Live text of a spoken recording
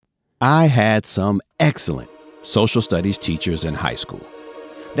I had some excellent social studies teachers in high school.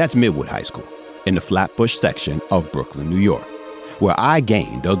 That's Midwood High School, in the Flatbush section of Brooklyn, New York, where I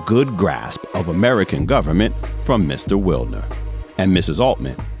gained a good grasp of American government from Mr. Wilner. And Mrs.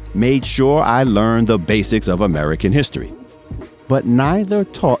 Altman made sure I learned the basics of American history. But neither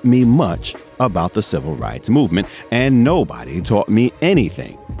taught me much about the civil rights movement, and nobody taught me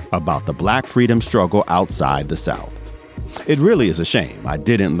anything about the Black freedom struggle outside the South. It really is a shame I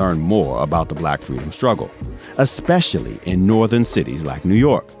didn't learn more about the Black freedom struggle, especially in northern cities like New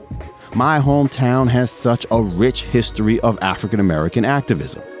York. My hometown has such a rich history of African American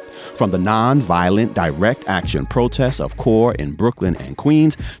activism, from the nonviolent direct action protests of CORE in Brooklyn and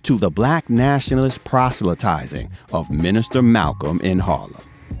Queens to the Black nationalist proselytizing of Minister Malcolm in Harlem.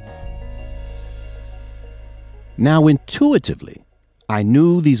 Now, intuitively, I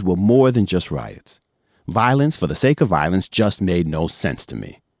knew these were more than just riots. Violence for the sake of violence just made no sense to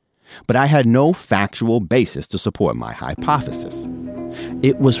me. But I had no factual basis to support my hypothesis.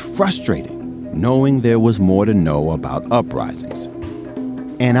 It was frustrating knowing there was more to know about uprisings.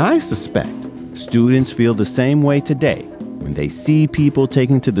 And I suspect students feel the same way today when they see people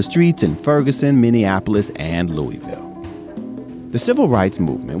taking to the streets in Ferguson, Minneapolis, and Louisville. The civil rights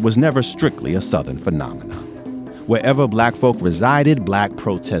movement was never strictly a Southern phenomenon. Wherever Black folk resided, Black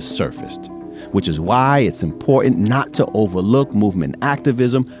protests surfaced, which is why it's important not to overlook movement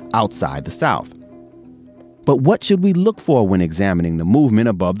activism outside the South. But what should we look for when examining the movement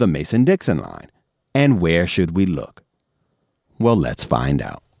above the Mason-Dixon line? And where should we look? Well, let's find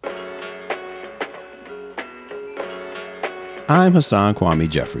out. I'm Hassan Kwame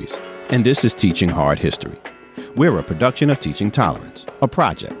Jeffries, and this is Teaching Hard History. We're a production of Teaching Tolerance, a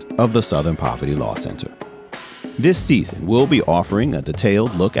project of the Southern Poverty Law Center. This season, we'll be offering a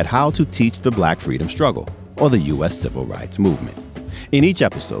detailed look at how to teach the Black freedom struggle, or the U.S. Civil Rights Movement. In each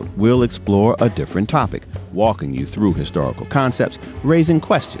episode, we'll explore a different topic, walking you through historical concepts, raising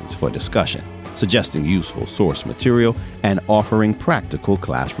questions for discussion, suggesting useful source material, and offering practical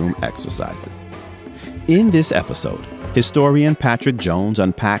classroom exercises. In this episode, historian Patrick Jones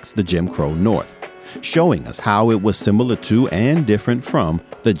unpacks the Jim Crow North, showing us how it was similar to and different from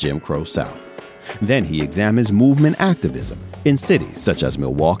the Jim Crow South. Then he examines movement activism in cities such as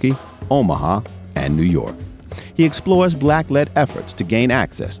Milwaukee, Omaha, and New York. He explores Black-led efforts to gain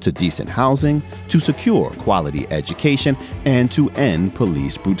access to decent housing, to secure quality education, and to end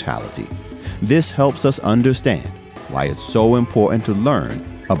police brutality. This helps us understand why it's so important to learn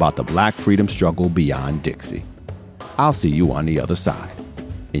about the Black freedom struggle beyond Dixie. I'll see you on the other side.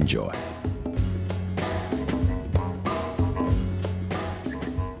 Enjoy.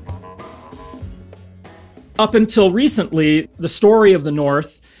 Up until recently, the story of the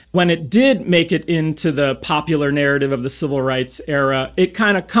North, when it did make it into the popular narrative of the civil rights era, it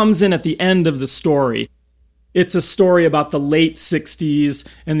kind of comes in at the end of the story. It's a story about the late 60s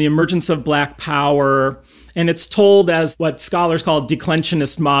and the emergence of Black power, and it's told as what scholars call a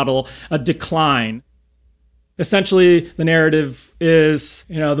declensionist model, a decline. Essentially, the narrative is,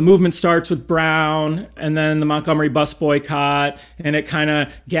 the movement starts with Brown and then the Montgomery bus boycott, and it kind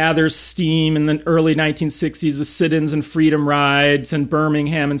of gathers steam in the early 1960s with sit-ins and freedom rides and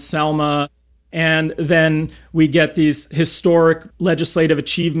Birmingham and Selma. And then we get these historic legislative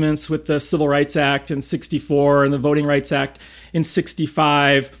achievements with the Civil Rights Act in 64 and the Voting Rights Act in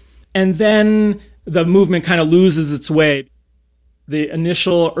 65. And then the movement kind of loses its way. The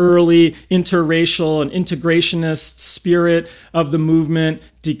initial early interracial and integrationist spirit of the movement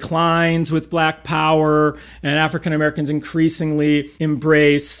declines with Black power, and African Americans increasingly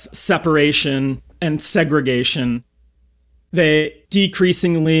embrace separation and segregation. They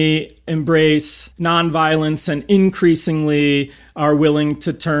decreasingly embrace nonviolence and increasingly are willing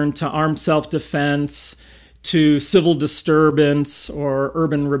to turn to armed self-defense, to civil disturbance or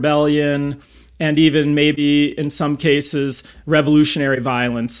urban rebellion, and even maybe in some cases revolutionary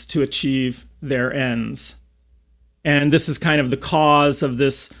violence to achieve their ends. And this is kind of the cause of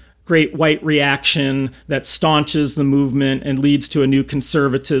this great white reaction that staunches the movement and leads to a new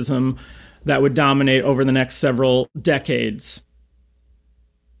conservatism that would dominate over the next several decades.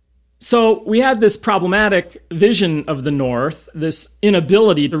 So we had this problematic vision of the North, this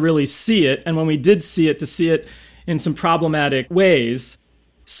inability to really see it, and when we did see it, to see it in some problematic ways.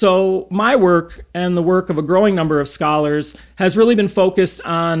 So my work and the work of a growing number of scholars has really been focused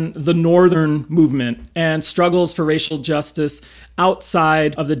on the Northern movement and struggles for racial justice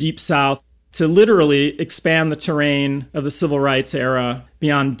outside of the Deep South to literally expand the terrain of the Civil Rights era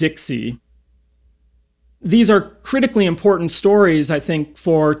beyond Dixie. These are critically important stories, I think,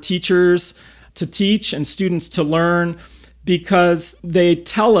 for teachers to teach and students to learn, because they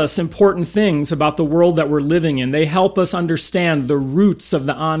tell us important things about the world that we're living in. They help us understand the roots of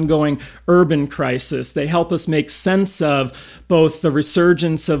the ongoing urban crisis. They help us make sense of both the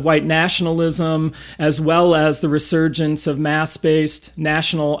resurgence of white nationalism as well as the resurgence of mass-based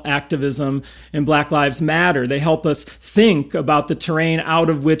national activism in Black Lives Matter. They help us think about the terrain out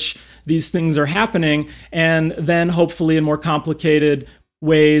of which these things are happening, and then hopefully in more complicated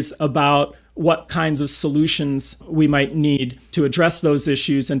ways about what kinds of solutions we might need to address those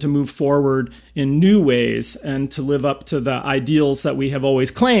issues and to move forward in new ways and to live up to the ideals that we have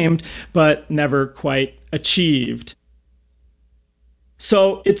always claimed but never quite achieved.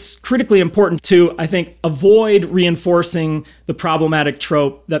 So it's critically important to, I think, avoid reinforcing the problematic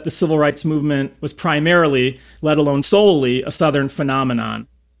trope that the civil rights movement was primarily, let alone solely, a Southern phenomenon.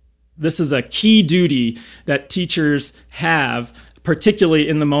 This is a key duty that teachers have, particularly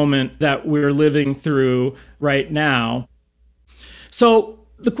in the moment that we're living through right now. So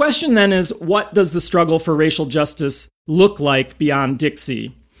the question then is, what does the struggle for racial justice look like beyond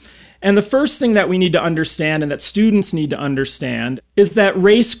Dixie? And the first thing that we need to understand, and that students need to understand, is that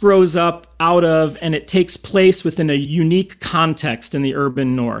race grows up out of and it takes place within a unique context in the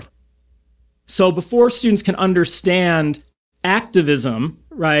urban North. So before students can understand activism,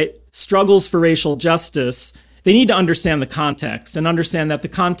 right, struggles for racial justice, they need to understand the context and understand that the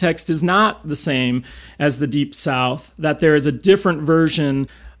context is not the same as the Deep South, that there is a different version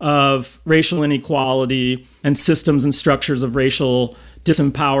of racial inequality and systems and structures of racial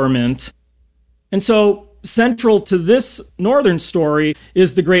disempowerment. And so central to this northern story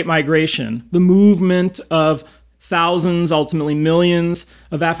is the Great Migration, the movement of thousands, ultimately millions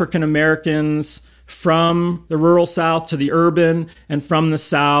of African Americans from the rural South to the urban, and from the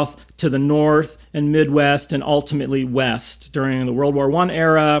South to the North and Midwest, and ultimately West during the World War I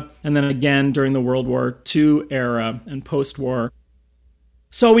era, and then again during the World War II era and post-war.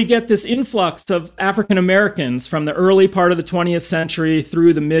 So we get this influx of African Americans from the early part of the 20th century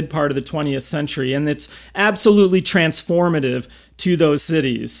through the mid part of the 20th century, and it's absolutely transformative to those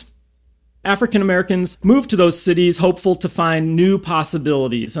cities. African Americans moved to those cities hopeful to find new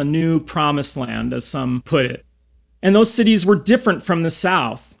possibilities, a new promised land, as some put it. And those cities were different from the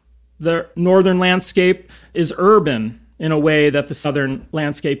South. The northern landscape is urban in a way that the southern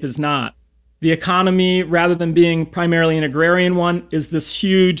landscape is not. The economy, rather than being primarily an agrarian one, is this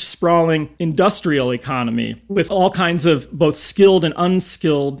huge, sprawling industrial economy with all kinds of both skilled and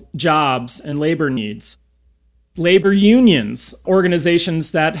unskilled jobs and labor needs. Labor unions,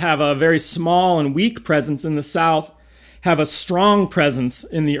 organizations that have a very small and weak presence in the South, have a strong presence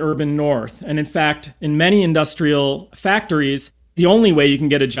in the urban North. And in fact, in many industrial factories, the only way you can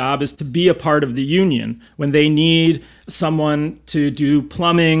get a job is to be a part of the union. When they need someone to do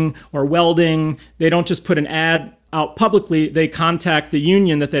plumbing or welding, they don't just put an ad out publicly, they contact the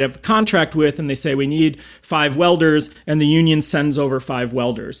union that they have a contract with and they say, we need 5 welders, and the union sends over 5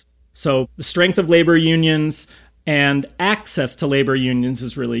 welders. So the strength of labor unions and access to labor unions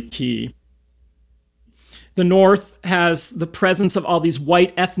is really key. The North has the presence of all these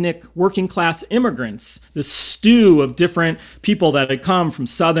white ethnic working class immigrants, this stew of different people that had come from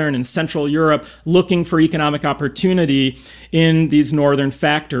Southern and Central Europe looking for economic opportunity in these northern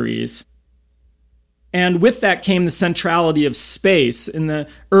factories. And with that came the centrality of space. In the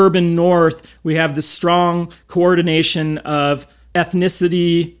urban North, we have this strong coordination of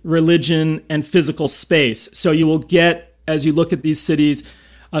ethnicity, religion, and physical space. So you will get, as you look at these cities,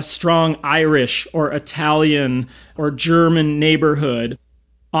 a strong Irish or Italian or German neighborhood.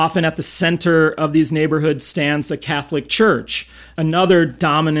 Often at the center of these neighborhoods stands the Catholic Church, another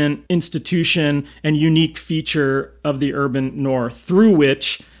dominant institution and unique feature of the urban North, through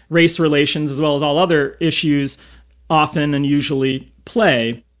which race relations, as well as all other issues, often and usually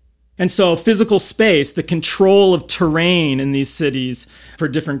play. And so physical space, the control of terrain in these cities for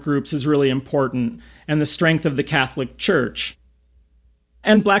different groups is really important, and the strength of the Catholic Church.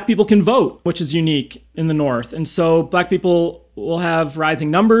 And Black people can vote, which is unique in the North. And so Black people will have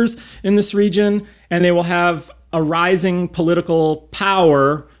rising numbers in this region, and they will have a rising political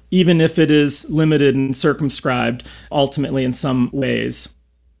power, even if it is limited and circumscribed, ultimately in some ways.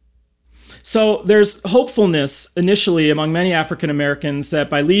 So there's hopefulness initially among many African Americans that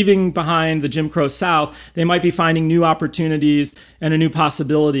by leaving behind the Jim Crow South, they might be finding new opportunities and a new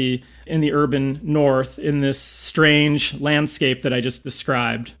possibility in the urban North in this strange landscape that I just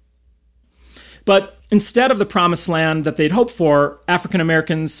described. But instead of the promised land that they'd hoped for, African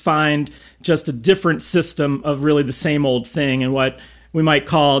Americans find just a different system of really the same old thing in what we might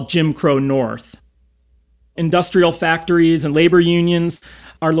call Jim Crow North. Industrial factories and labor unions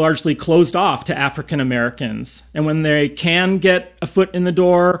are largely closed off to African Americans. And when they can get a foot in the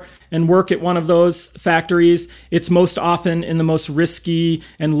door and work at one of those factories, it's most often in the most risky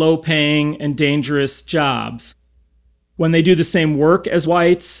and low-paying and dangerous jobs. When they do the same work as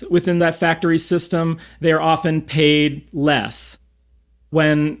whites within that factory system, they are often paid less.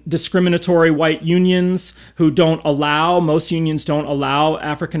 When discriminatory white unions most unions don't allow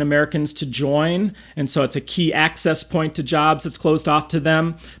African Americans to join, and so it's a key access point to jobs that's closed off to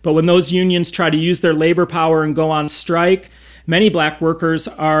them. But when those unions try to use their labor power and go on strike, many black workers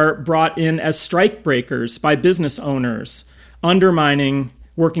are brought in as strike breakers by business owners, undermining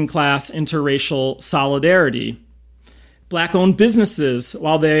working class interracial solidarity. Black-owned businesses,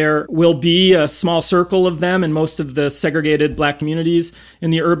 while there will be a small circle of them in most of the segregated black communities in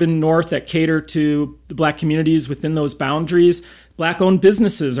the urban north that cater to the black communities within those boundaries, black-owned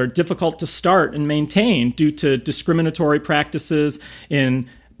businesses are difficult to start and maintain due to discriminatory practices in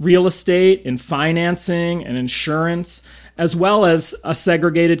real estate, in financing, and insurance, as well as a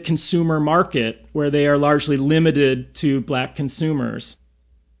segregated consumer market where they are largely limited to black consumers.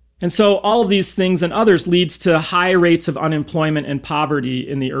 And so all of these things and others leads to high rates of unemployment and poverty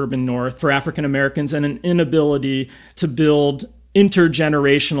in the urban north for African Americans and an inability to build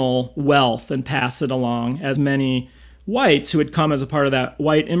intergenerational wealth and pass it along, as many whites who had come as a part of that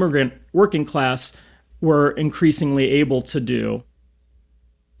white immigrant working class were increasingly able to do.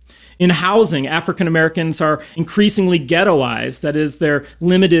 In housing, African Americans are increasingly ghettoized. That is, they're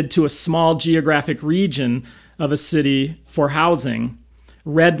limited to a small geographic region of a city for housing.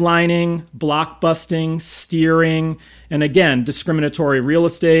 Redlining, blockbusting, steering, and again, discriminatory real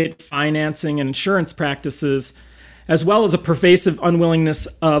estate, financing, and insurance practices, as well as a pervasive unwillingness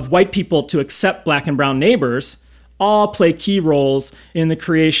of white people to accept black and brown neighbors, all play key roles in the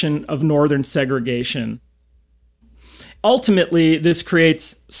creation of northern segregation. Ultimately, this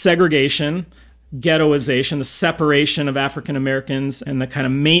creates segregation, ghettoization, the separation of African Americans and the kind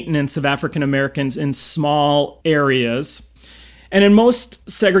of maintenance of African Americans in small areas. And in most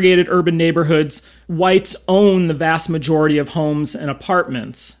segregated urban neighborhoods, whites own the vast majority of homes and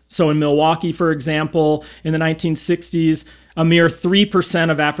apartments. So in Milwaukee, for example, in the 1960s, a mere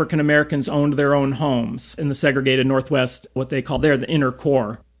 3% of African Americans owned their own homes in the segregated Northwest, what they call there the inner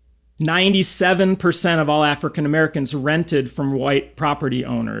core. 97% of all African Americans rented from white property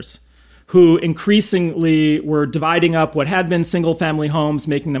owners, who increasingly were dividing up what had been single-family homes,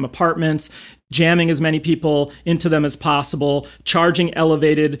 making them apartments, jamming as many people into them as possible, charging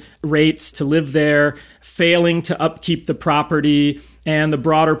elevated rates to live there, failing to upkeep the property, and the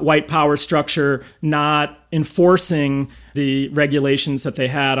broader white power structure not enforcing the regulations that they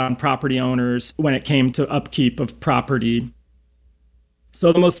had on property owners when it came to upkeep of property.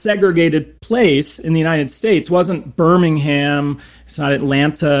 So the most segregated place in the United States wasn't Birmingham, it's not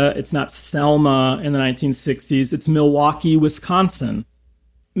Atlanta, it's not Selma in the 1960s, it's Milwaukee, Wisconsin.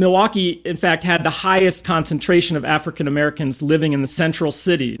 Milwaukee, in fact, had the highest concentration of African Americans living in the central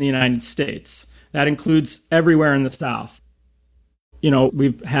city in the United States. That includes everywhere in the South.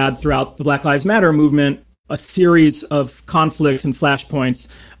 We've had throughout the Black Lives Matter movement a series of conflicts and flashpoints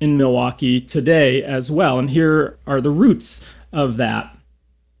in Milwaukee today as well. And here are the roots of that.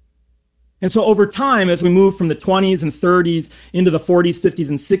 And so over time, as we move from the 20s and 30s into the 40s, 50s,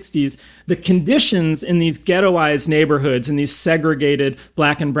 and 60s, the conditions in these ghettoized neighborhoods, in these segregated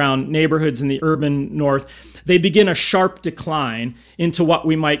black and brown neighborhoods in the urban north, they begin a sharp decline into what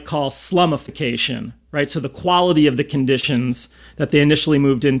we might call slumification, right? So the quality of the conditions that they initially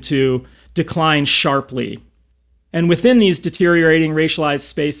moved into decline sharply. And within these deteriorating racialized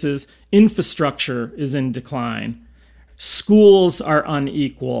spaces, infrastructure is in decline. Schools are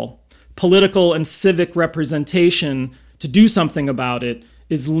unequal. Political and civic representation to do something about it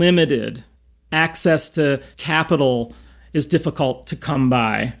is limited. Access to capital is difficult to come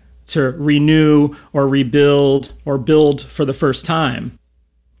by, to renew or rebuild or build for the first time.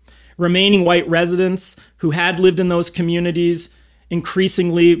 Remaining white residents who had lived in those communities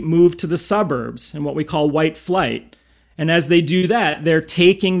increasingly moved to the suburbs in what we call white flight. And as they do that, they're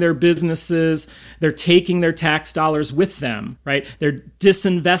taking their businesses, they're taking their tax dollars with them, right? They're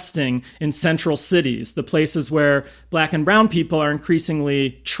disinvesting in central cities, the places where black and brown people are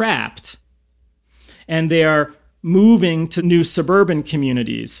increasingly trapped. And they are moving to new suburban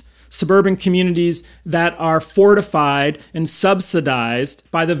communities that are fortified and subsidized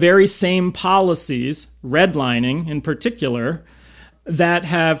by the very same policies, redlining in particular, that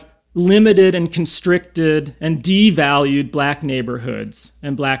have limited and constricted and devalued black neighborhoods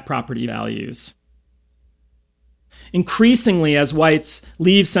and black property values. Increasingly, as whites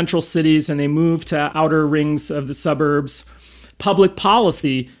leave central cities and they move to outer rings of the suburbs, public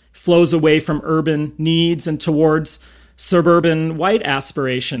policy flows away from urban needs and towards suburban white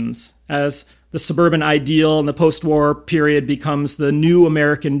aspirations, as the suburban ideal in the post-war period becomes the new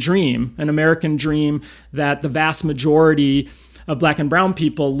American dream, an American dream that the vast majority of Black and brown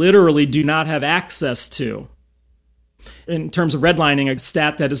people literally do not have access to. In terms of redlining, a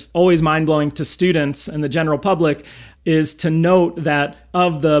stat that is always mind-blowing to students and the general public is to note that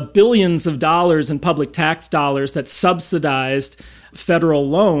of the billions of dollars in public tax dollars that subsidized federal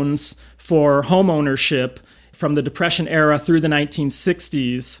loans for homeownership from the Depression era through the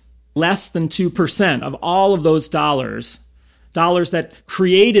 1960s, less than 2% of all of those dollars that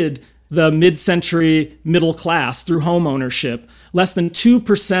created the mid-century middle class through homeownership, less than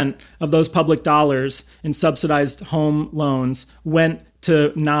 2% of those public dollars in subsidized home loans went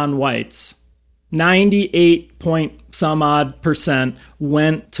to non-whites. 98-point-some-odd%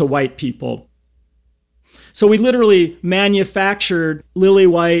 went to white people. So we literally manufactured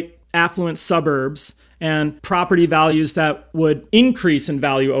lily-white, affluent suburbs and property values that would increase in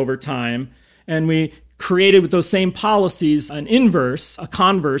value over time. And we created with those same policies an inverse, a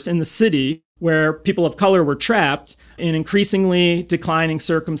converse in the city where people of color were trapped in increasingly declining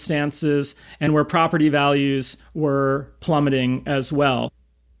circumstances and where property values were plummeting as well.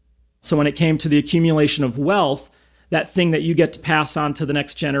 So when it came to the accumulation of wealth, that thing that you get to pass on to the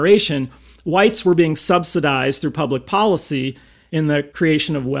next generation, whites were being subsidized through public policy in the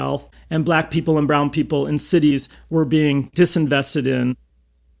creation of wealth, and Black people and brown people in cities were being disinvested in.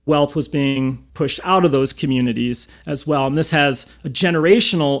 Wealth was being pushed out of those communities as well. And this has a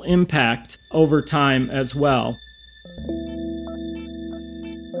generational impact over time as well.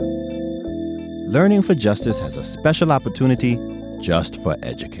 Learning for Justice has a special opportunity just for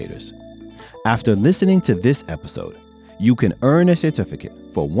educators. After listening to this episode, you can earn a certificate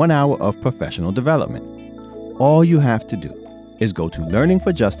for 1 hour of professional development. All you have to do is go to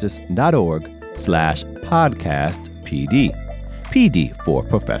learningforjustice.org/podcastpd. PD for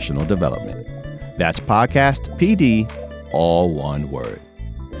professional development. That's podcast PD, all one word.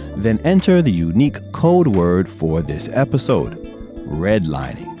 Then enter the unique code word for this episode,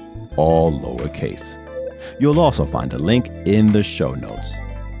 redlining, all lowercase. You'll also find a link in the show notes.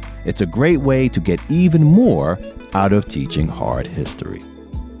 It's a great way to get even more out of teaching hard history.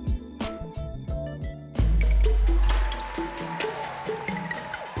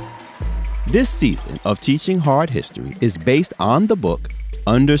 This season of Teaching Hard History is based on the book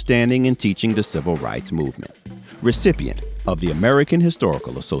Understanding and Teaching the Civil Rights Movement, recipient of the American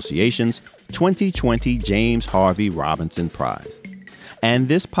Historical Association's 2020 James Harvey Robinson Prize. And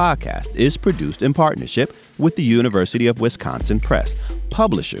this podcast is produced in partnership with the University of Wisconsin Press,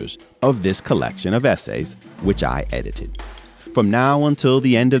 publishers of this collection of essays, which I edited. From now until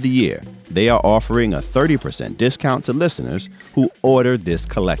the end of the year, they are offering a 30% discount to listeners who order this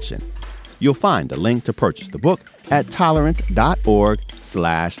collection. You'll find a link to purchase the book at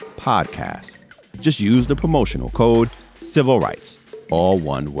tolerance.org/podcast. Just use the promotional code Civil Rights, all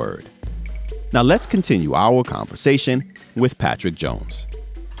one word. Now let's continue our conversation with Patrick Jones.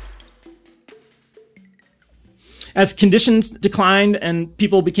 As conditions declined and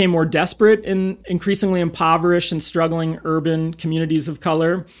people became more desperate in increasingly impoverished and struggling urban communities of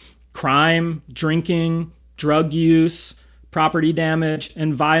color, crime, drinking, drug use, property damage,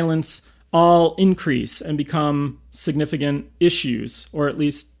 and violence all increase and become significant issues, or at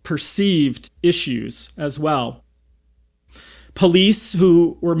least perceived issues as well. Police,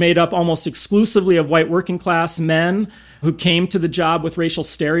 who were made up almost exclusively of white working class men who came to the job with racial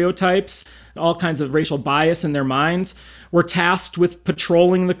stereotypes, all kinds of racial bias in their minds, were tasked with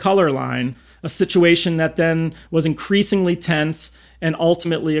patrolling the color line, a situation that then was increasingly tense and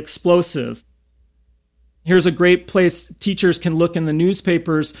ultimately explosive. Here's a great place teachers can look in the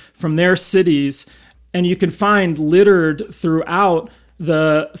newspapers from their cities, and you can find littered throughout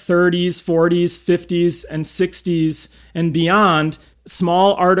the 30s, 40s, 50s, and 60s and beyond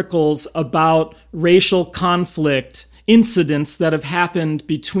small articles about racial conflict incidents that have happened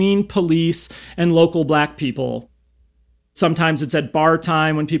between police and local Black people. Sometimes it's at bar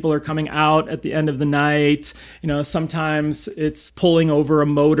time when people are coming out at the end of the night. Sometimes it's pulling over a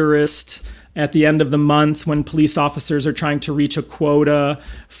motorist at the end of the month when police officers are trying to reach a quota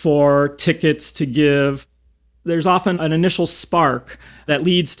for tickets to give. There's often an initial spark that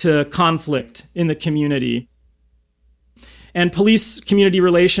leads to conflict in the community. And police-community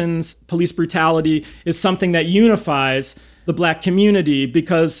relations, police brutality is something that unifies the Black community,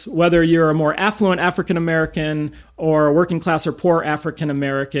 because whether you're a more affluent African American or a working class or poor African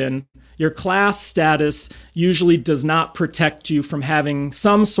American, your class status usually does not protect you from having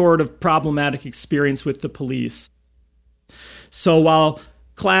some sort of problematic experience with the police. So while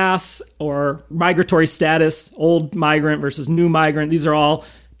class or migratory status, old migrant versus new migrant, these are all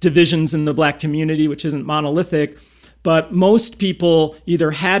divisions in the Black community, which isn't monolithic. But most people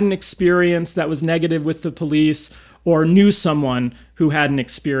either had an experience that was negative with the police or knew someone who had an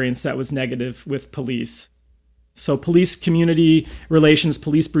experience that was negative with police. So police-community relations,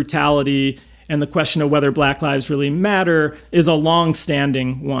 police brutality, and the question of whether Black lives really matter is a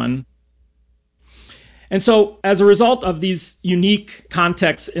long-standing one. And so as a result of these unique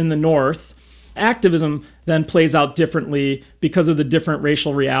contexts in the North, activism then plays out differently because of the different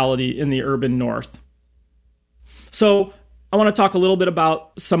racial reality in the urban North. So I want to talk a little bit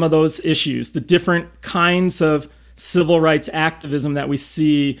about some of those issues, the different kinds of civil rights activism that we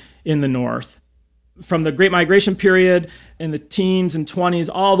see in the North. From the Great Migration period in the teens and 20s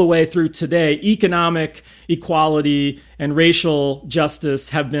all the way through today, economic equality and racial justice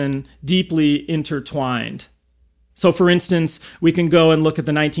have been deeply intertwined. So for instance, we can go and look at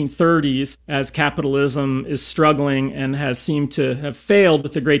the 1930s as capitalism is struggling and has seemed to have failed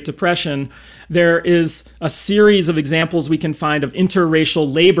with the Great Depression. There is a series of examples we can find of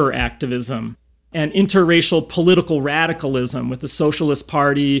interracial labor activism and interracial political radicalism with the Socialist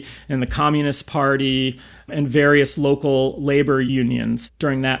Party and the Communist Party and various local labor unions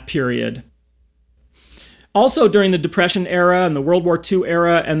during that period. Also during the Depression era and the World War II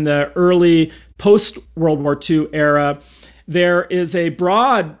era and the early post-World War II era, there is a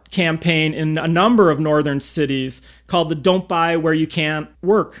broad campaign in a number of northern cities called the Don't Buy Where You Can't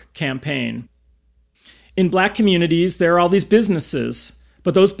Work campaign. In Black communities, there are all these businesses,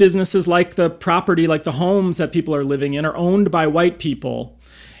 but those businesses, like the property, like the homes that people are living in, are owned by white people.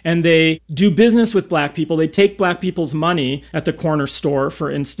 And they do business with Black people. They take Black people's money at the corner store,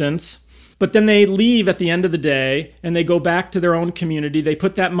 for instance. But then they leave at the end of the day and they go back to their own community. They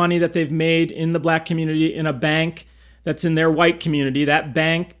put that money that they've made in the Black community in a bank that's in their white community. That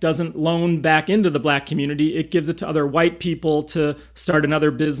bank doesn't loan back into the Black community. It gives it to other white people to start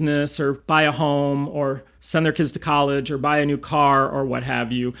another business or buy a home or send their kids to college or buy a new car or what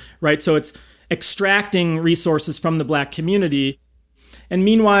have you, right? So it's extracting resources from the Black community. And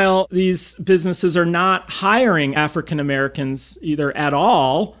meanwhile, these businesses are not hiring African Americans either at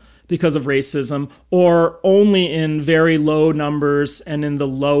all because of racism, or only in very low numbers and in the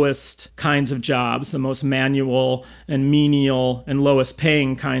lowest kinds of jobs, the most manual and menial and lowest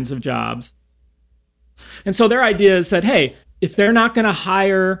paying kinds of jobs. And so their idea is that, hey, if they're not going to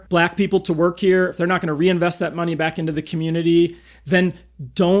hire Black people to work here, if they're not going to reinvest that money back into the community, then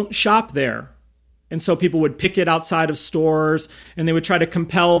don't shop there. And so people would picket outside of stores and they would try to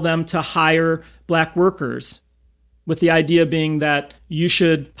compel them to hire Black workers, with the idea being that you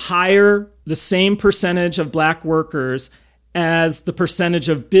should hire the same percentage of Black workers as the percentage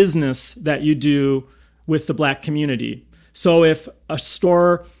of business that you do with the Black community. So if a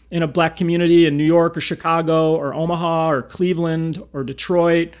store in a Black community in New York or Chicago or Omaha or Cleveland or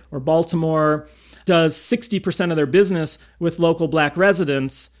Detroit or Baltimore does 60% of their business with local Black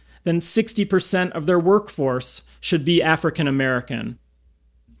residents, then 60% of their workforce should be African American.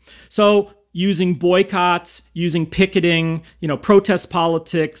 So using boycotts, using picketing, protest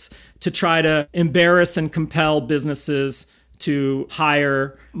politics to try to embarrass and compel businesses to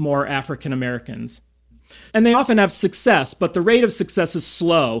hire more African Americans. And they often have success, but the rate of success is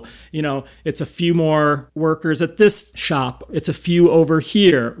slow. It's a few more workers at this shop. It's a few over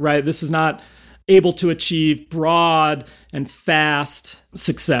here, right? This is not able to achieve broad and fast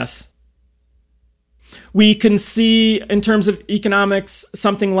success. We can see, in terms of economics,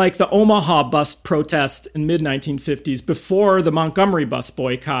 something like the Omaha bus protest in mid-1950s, before the Montgomery bus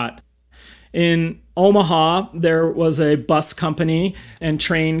boycott. In Omaha, there was a bus company and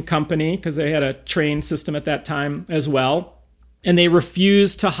train company, because they had a train system at that time as well. And they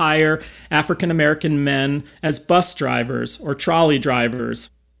refused to hire African-American men as bus drivers or trolley drivers.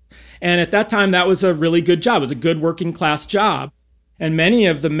 And at that time, that was a really good job. It was a good working class job. And many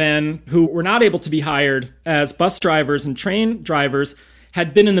of the men who were not able to be hired as bus drivers and train drivers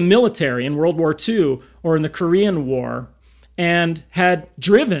had been in the military in World War II or in the Korean War and had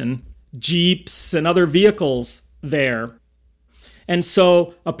driven Jeeps and other vehicles there. And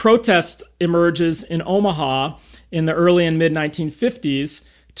so a protest emerges in Omaha in the early and mid-1950s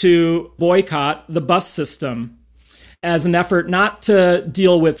to boycott the bus system as an effort not to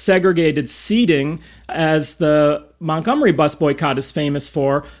deal with segregated seating, as the Montgomery bus boycott is famous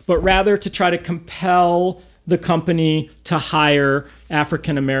for, but rather to try to compel the company to hire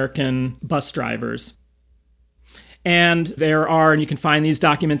African American bus drivers. And there are, and you can find these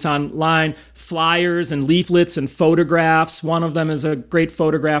documents online, flyers and leaflets and photographs. One of them is a great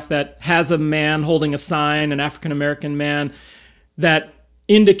photograph that has a man holding a sign, an African American man, that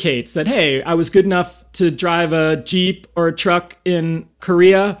indicates that, hey, I was good enough to drive a Jeep or a truck in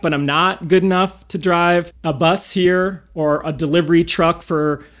Korea, but I'm not good enough to drive a bus here or a delivery truck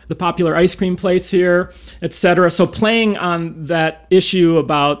for the popular ice cream place here, etc. So playing on that issue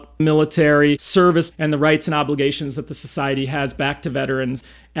about military service and the rights and obligations that the society has back to veterans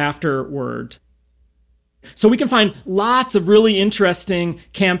afterward. So we can find lots of really interesting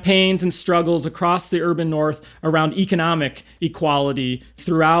campaigns and struggles across the urban North around economic equality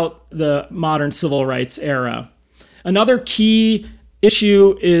throughout the modern civil rights era. Another key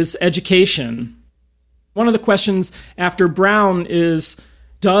issue is education. One of the questions after Brown is,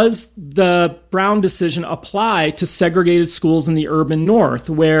 does the Brown decision apply to segregated schools in the urban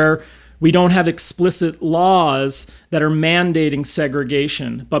North, where we don't have explicit laws that are mandating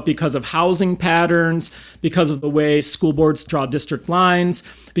segregation, but because of housing patterns, because of the way school boards draw district lines,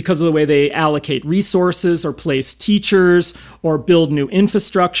 because of the way they allocate resources or place teachers or build new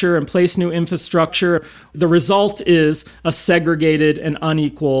infrastructure and place new infrastructure, the result is a segregated and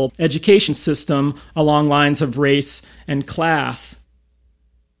unequal education system along lines of race and class.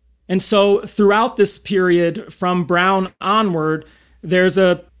 And so throughout this period, from Brown onward, there's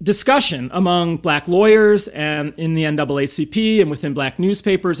a discussion among Black lawyers and in the NAACP and within Black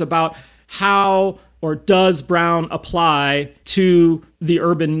newspapers about how or does Brown apply to the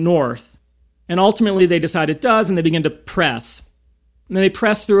urban North. And ultimately they decide it does, and they begin to press. And they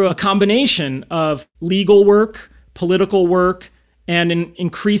press through a combination of legal work, political work, and an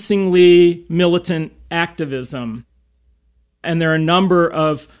increasingly militant activism. And there are a number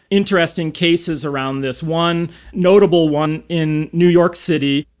of interesting cases around this. One notable one in New York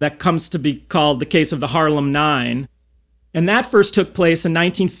City that comes to be called the case of the Harlem Nine. And that first took place in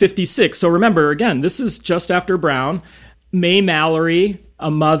 1956. So remember, again, this is just after Brown. May Mallory, a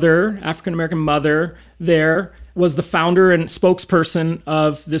mother, African-American mother there, was the founder and spokesperson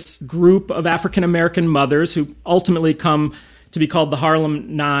of this group of African-American mothers who ultimately come to be called the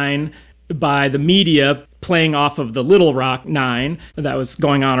Harlem Nine by the media, playing off of the Little Rock Nine that was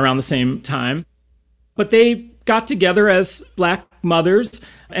going on around the same time. But they got together as Black mothers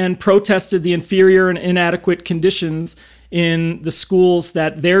and protested the inferior and inadequate conditions in the schools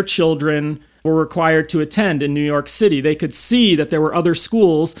that their children were required to attend in New York City. They could see that there were other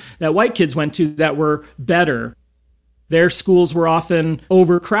schools that white kids went to that were better. Their schools were often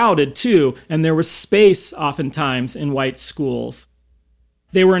overcrowded too, and there was space oftentimes in white schools.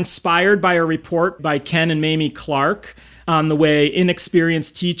 They were inspired by a report by Ken and Mamie Clark on the way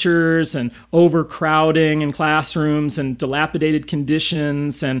inexperienced teachers and overcrowding in classrooms and dilapidated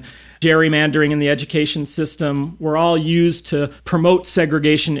conditions and gerrymandering in the education system were all used to promote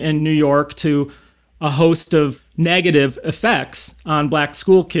segregation in New York to a host of negative effects on Black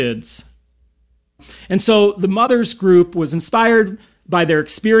school kids. And so the mothers group was inspired by their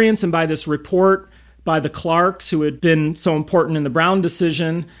experience and by this report by the Clarks, who had been so important in the Brown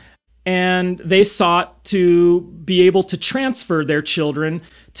decision, and they sought to be able to transfer their children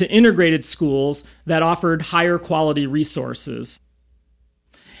to integrated schools that offered higher quality resources.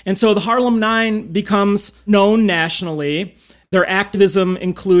 And so the Harlem Nine becomes known nationally. Their activism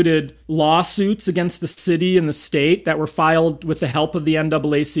included lawsuits against the city and the state that were filed with the help of the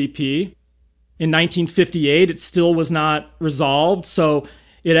NAACP. In 1958, it still was not resolved, so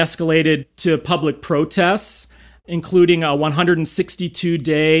it escalated to public protests, including a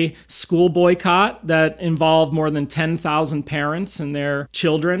 162-day school boycott that involved more than 10,000 parents and their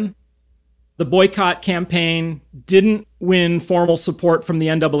children. The boycott campaign didn't win formal support from the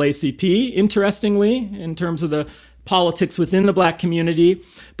NAACP, interestingly, in terms of the politics within the Black community,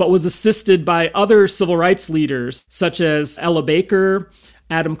 but was assisted by other civil rights leaders, such as Ella Baker,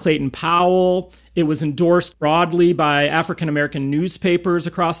 Adam Clayton Powell. It was endorsed broadly by African-American newspapers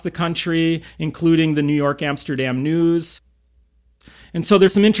across the country, including the New York Amsterdam News. And so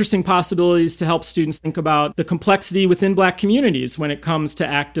there's some interesting possibilities to help students think about the complexity within Black communities when it comes to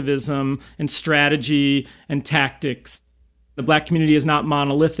activism and strategy and tactics. The Black community is not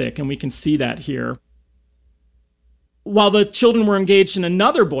monolithic, and we can see that here. While the children were engaged in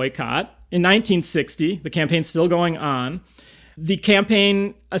another boycott in 1960, the campaign's still going on, the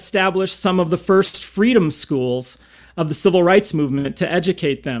campaign established some of the first freedom schools of the civil rights movement to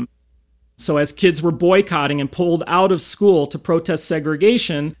educate them. So as kids were boycotting and pulled out of school to protest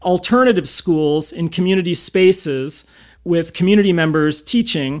segregation, alternative schools in community spaces with community members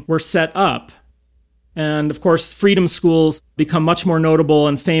teaching were set up. And of course, freedom schools become much more notable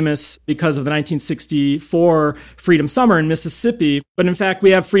and famous because of the 1964 Freedom Summer in Mississippi. But in fact, we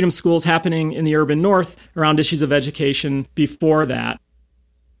have freedom schools happening in the urban North around issues of education before that.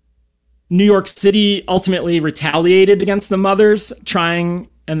 New York City ultimately retaliated against the mothers, trying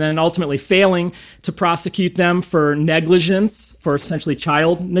and then ultimately failing to prosecute them for negligence, for essentially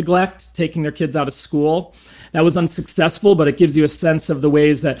child neglect, taking their kids out of school. That was unsuccessful, but it gives you a sense of the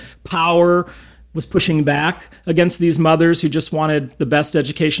ways that power was pushing back against these mothers who just wanted the best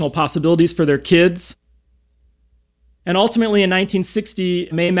educational possibilities for their kids. And ultimately in 1960,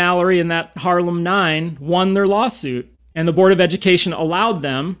 May Mallory and that Harlem Nine won their lawsuit. And the Board of Education allowed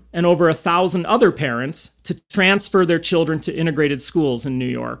them and over 1,000 other parents to transfer their children to integrated schools in New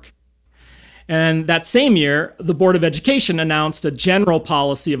York. And that same year, the Board of Education announced a general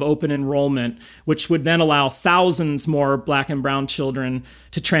policy of open enrollment, which would then allow thousands more Black and brown children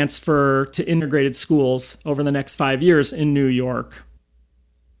to transfer to integrated schools over the next 5 years in New York.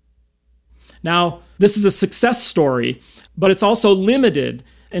 Now, this is a success story, but it's also limited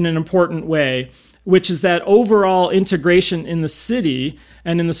in an important way, which is that overall integration in the city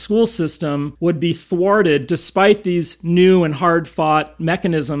and in the school system would be thwarted despite these new and hard-fought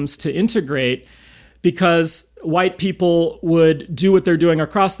mechanisms to integrate, because white people would do what they're doing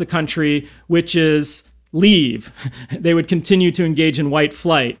across the country, which is leave. They would continue to engage in white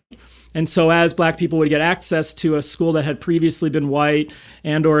flight. And so as Black people would get access to a school that had previously been white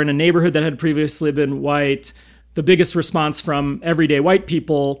and or in a neighborhood that had previously been white, the biggest response from everyday white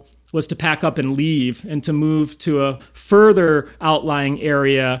people was to pack up and leave and to move to a further outlying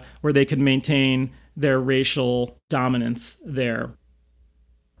area where they could maintain their racial dominance there.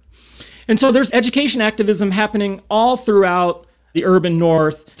 And so there's education activism happening all throughout the urban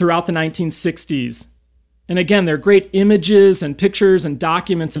North throughout the 1960s. And again, there are great images and pictures and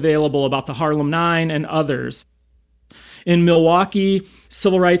documents available about the Harlem Nine and others. In Milwaukee,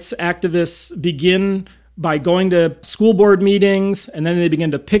 civil rights activists begin by going to school board meetings, and then they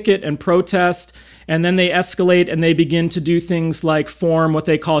begin to picket and protest, and then they escalate and they begin to do things like form what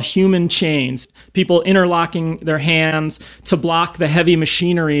they call human chains, people interlocking their hands to block the heavy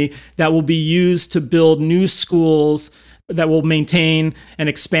machinery that will be used to build new schools that will maintain and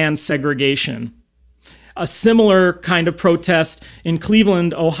expand segregation. A similar kind of protest in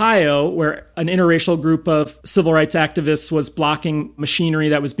Cleveland, Ohio, where an interracial group of civil rights activists was blocking machinery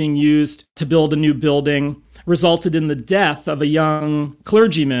that was being used to build a new building, resulted in the death of a young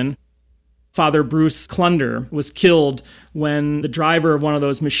clergyman. Father Bruce Clunder was killed when the driver of one of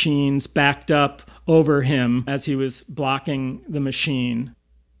those machines backed up over him as he was blocking the machine.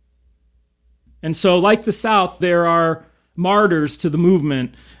 And so, like the South, there are martyrs to the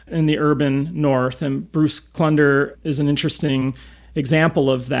movement in the urban North, and Bruce Clunder is an interesting example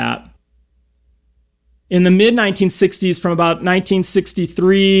of that. In the mid-1960s, from about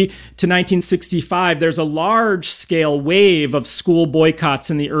 1963 to 1965, there's a large-scale wave of school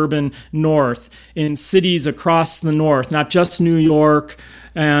boycotts in the urban North, in cities across the North, not just New York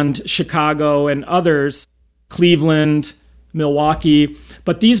and Chicago and others, Cleveland, Milwaukee.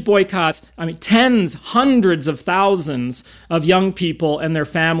 But these boycotts, tens, hundreds of thousands of young people and their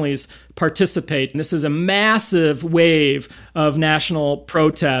families participate. And this is a massive wave of national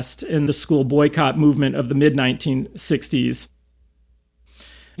protest in the school boycott movement of the mid-1960s.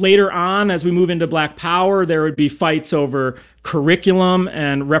 Later on, as we move into Black Power, there would be fights over curriculum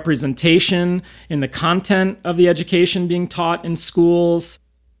and representation in the content of the education being taught in schools.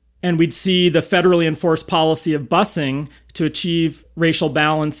 And we'd see the federally enforced policy of busing to achieve racial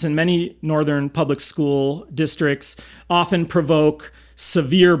balance in many northern public school districts often provoke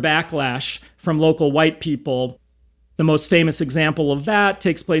severe backlash from local white people. The most famous example of that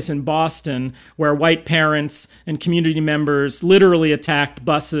takes place in Boston, where white parents and community members literally attacked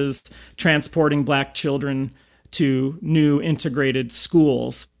buses transporting Black children to new integrated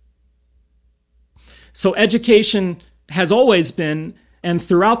schools. So education has always been, and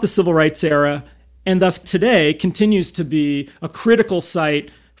throughout the civil rights era, and thus today, continues to be a critical site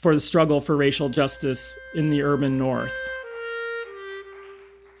for the struggle for racial justice in the urban North.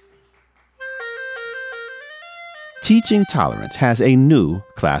 Teaching Tolerance has a new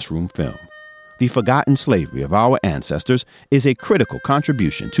classroom film. The Forgotten Slavery of Our Ancestors is a critical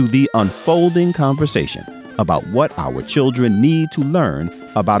contribution to the unfolding conversation about what our children need to learn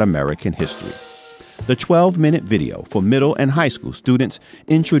about American history. The 12-minute video for middle and high school students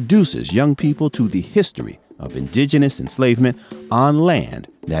introduces young people to the history of indigenous enslavement on land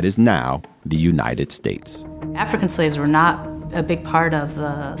that is now the United States. African slaves were not a big part of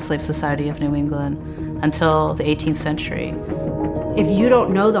the slave society of New England until the 18th century. If you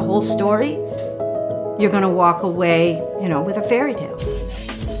don't know the whole story, you're going to walk away, with a fairy tale.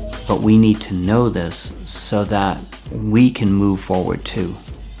 But we need to know this so that we can move forward too,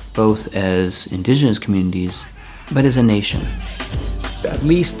 both as indigenous communities, but as a nation. at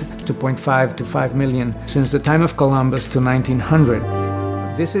least 2.5 to 5 million since the time of Columbus to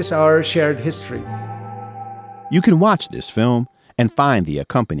 1900. This is our shared history. You can watch this film and find the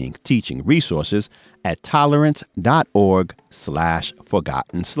accompanying teaching resources at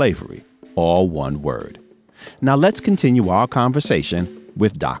tolerance.org/forgotten slavery, all one word. Now let's continue our conversation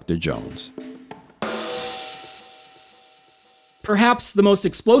with Dr. Jones. Perhaps the most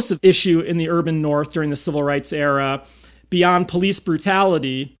explosive issue in the urban North during the Civil Rights era, beyond police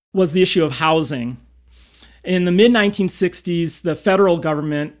brutality, was the issue of housing. In the mid-1960s, the federal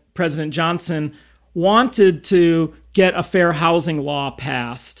government, President Johnson, wanted to get a fair housing law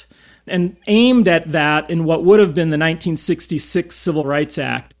passed and aimed at that in what would have been the 1966 Civil Rights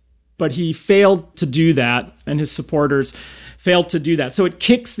Act. But he failed to do that, and his supporters failed to do that. So it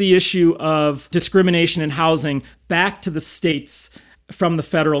kicks the issue of discrimination in housing back to the states from the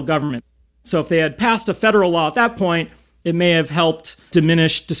federal government. So if they had passed a federal law at that point, it may have helped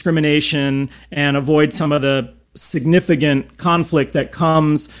diminish discrimination and avoid some of the significant conflict that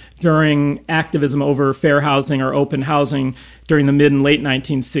comes during activism over fair housing or open housing during the mid and late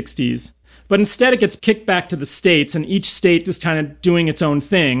 1960s. But instead, it gets kicked back to the states, and each state is kind of doing its own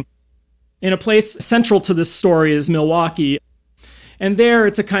thing. In a place central to this story is Milwaukee. And there,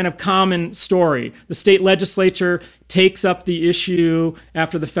 it's a kind of common story. The state legislature takes up the issue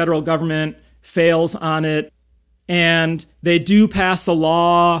after the federal government fails on it. And they do pass a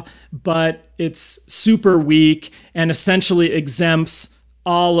law, but it's super weak and essentially exempts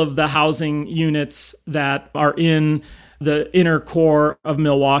all of the housing units that are in the inner core of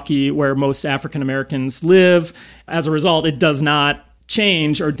Milwaukee, where most African Americans live. As a result, it does not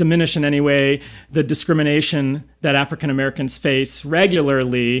change or diminish in any way the discrimination that African Americans face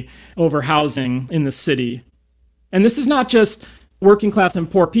regularly over housing in the city. And this is not just working class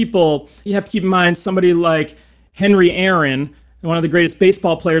and poor people. You have to keep in mind somebody like Henry Aaron, one of the greatest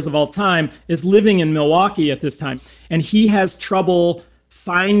baseball players of all time, is living in Milwaukee at this time. And he has trouble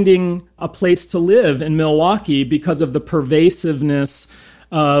finding a place to live in Milwaukee because of the pervasiveness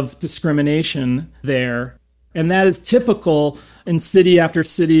of discrimination there. And that is typical in city after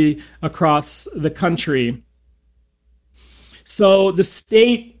city across the country. So the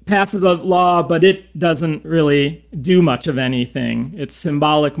state passes a law, but it doesn't really do much of anything. It's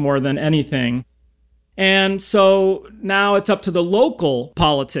symbolic more than anything. And so now it's up to the local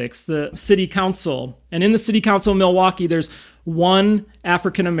politics, the city council. And in the city council of Milwaukee, there's one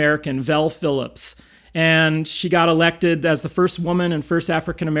African American, Vel Phillips. And she got elected as the first woman and first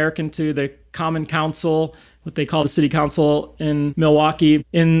African American to the Common Council, what they call the City Council in Milwaukee,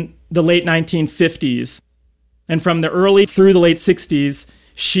 in the late 1950s. And from the early through the late 60s,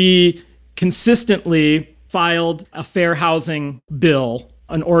 she consistently filed a fair housing bill,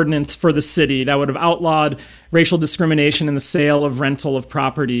 an ordinance for the city that would have outlawed racial discrimination in the sale of rental of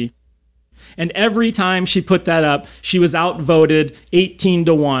property. And every time she put that up, she was outvoted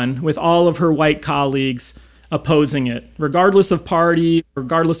 18-1 with all of her white colleagues opposing it, regardless of party,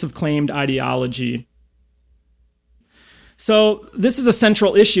 regardless of claimed ideology. So this is a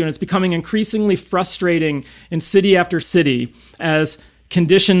central issue, and it's becoming increasingly frustrating in city after city as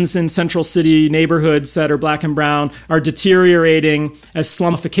conditions in central city neighborhoods that are black and brown are deteriorating, as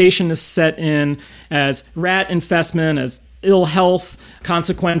slumification is set in, as rat infestment, as ill health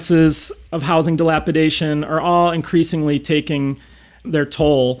consequences of housing dilapidation are all increasingly taking their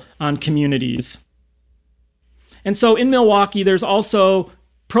toll on communities. And so in Milwaukee, there's also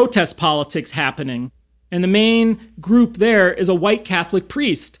protest politics happening. And the main group there is a white Catholic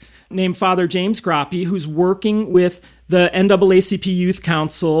priest named Father James Groppe, who's working with the NAACP Youth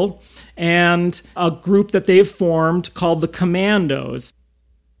Council and a group that they've formed called the Commandos.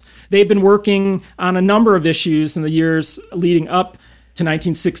 They've been working on a number of issues in the years leading up to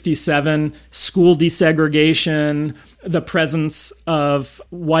 1967, school desegregation, the presence of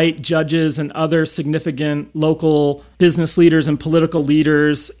white judges and other significant local business leaders and political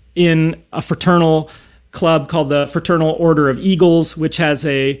leaders in a fraternal club called the Fraternal Order of Eagles, which has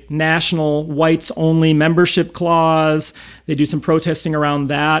a national whites-only membership clause. They do some protesting around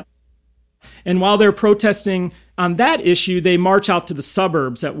that. And while they're protesting on that issue, they march out to the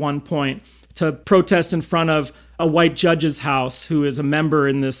suburbs at one point to protest in front of a white judge's house who is a member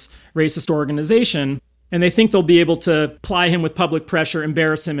in this racist organization. And they think they'll be able to ply him with public pressure,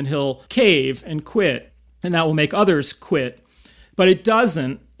 embarrass him, and he'll cave and quit. And that will make others quit. But it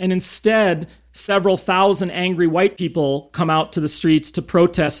doesn't. And instead, several thousand angry white people come out to the streets to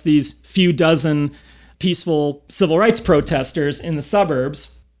protest these few dozen peaceful civil rights protesters in the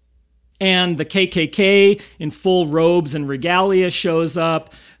suburbs. And the KKK in full robes and regalia shows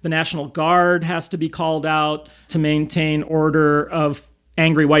up. The National Guard has to be called out to maintain order of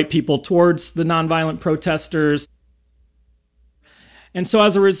angry white people towards the nonviolent protesters. And so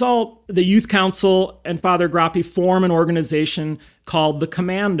as a result, the Youth Council and Father Grappi form an organization called the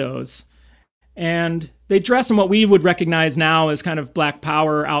Commandos. And they dress in what we would recognize now as kind of Black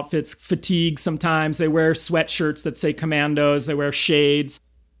Power outfits, fatigue sometimes. They wear sweatshirts that say Commandos. They wear shades.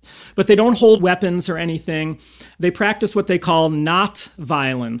 But they don't hold weapons or anything. They practice what they call not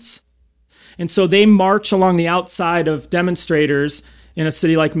violence. And so they march along the outside of demonstrators in a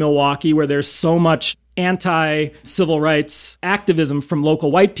city like Milwaukee, where there's so much anti-civil rights activism from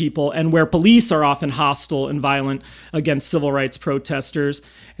local white people and where police are often hostile and violent against civil rights protesters.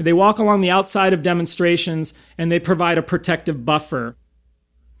 And they walk along the outside of demonstrations and they provide a protective buffer.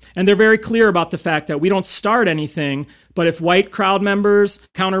 And they're very clear about the fact that we don't start anything, but if white crowd members,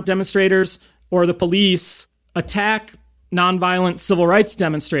 counter-demonstrators, or the police attack nonviolent civil rights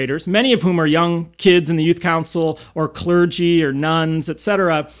demonstrators, many of whom are young kids in the Youth Council or clergy or nuns,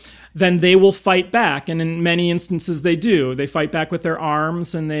 etc., then they will fight back. And in many instances they do. They fight back with their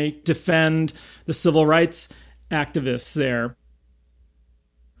arms and they defend the civil rights activists there.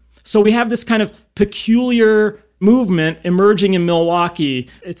 So we have this kind of peculiar movement emerging in Milwaukee.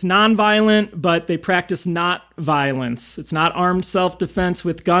 It's nonviolent, but they practice not violence. It's not armed self-defense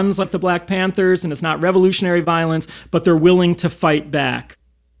with guns like the Black Panthers, and it's not revolutionary violence, but they're willing to fight back.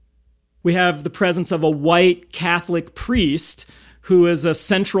 We have the presence of a white Catholic priest who is a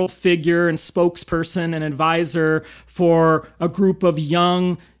central figure and spokesperson and advisor for a group of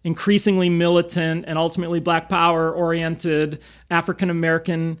young, increasingly militant, and ultimately Black Power-oriented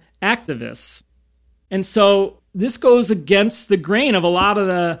African-American activists. And so this goes against the grain of a lot of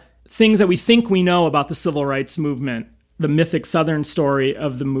the things that we think we know about the civil rights movement, the mythic Southern story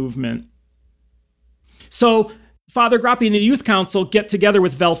of the movement. So Father Grappi and the Youth Council get together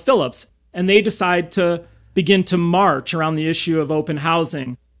with Vel Phillips, and they decide to begin to march around the issue of open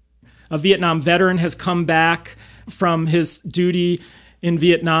housing. A Vietnam veteran has come back from his duty in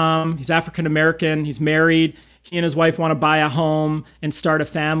Vietnam. He's African American, he's married. He and his wife want to buy a home and start a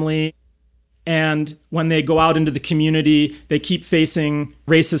family. And when they go out into the community, they keep facing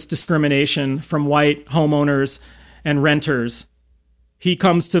racist discrimination from white homeowners and renters. He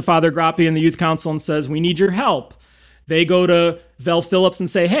comes to Father Grappi and the Youth Council and says, "We need your help." They go to Vel Phillips and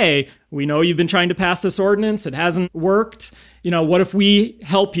say, "Hey, we know you've been trying to pass this ordinance. It hasn't worked. What if we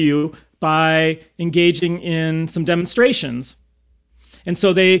help you by engaging in some demonstrations?" And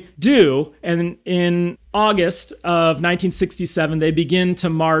so they do, and in August of 1967, they begin to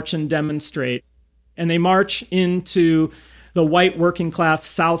march and demonstrate. And they march into the white working class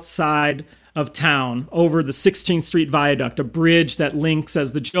south side of town over the 16th Street Viaduct, a bridge that links,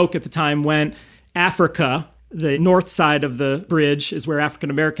 as the joke at the time went, Africa, the north side of the bridge is where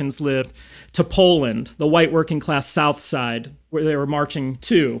African Americans lived, to Poland, the white working class south side, where they were marching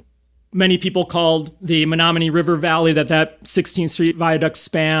to. Many people called the Menominee River Valley that 16th Street Viaduct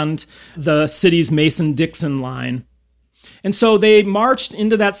spanned the city's Mason-Dixon line. And so they marched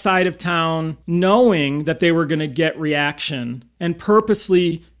into that side of town knowing that they were going to get reaction and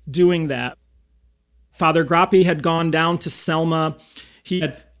purposely doing that. Father Grappi had gone down to Selma. He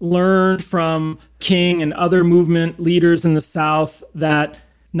had learned from King and other movement leaders in the South that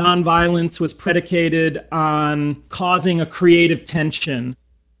nonviolence was predicated on causing a creative tension,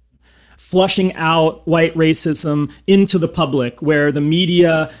 flushing out white racism into the public, where the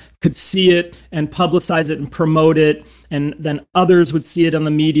media could see it and publicize it and promote it, and then others would see it on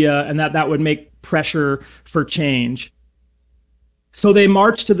the media, and that would make pressure for change. So they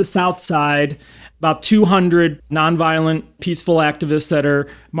marched to the south side, about 200 nonviolent, peaceful activists that are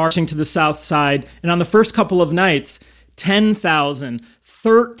marching to the south side. And on the first couple of nights, 10,000,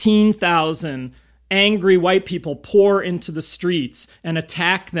 13,000 angry white people pour into the streets and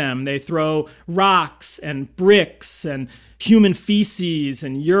attack them. They throw rocks and bricks and human feces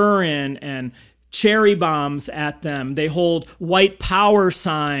and urine and cherry bombs at them. They hold white power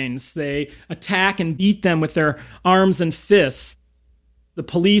signs. They attack and beat them with their arms and fists. The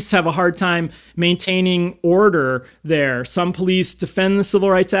police have a hard time maintaining order there. Some police defend the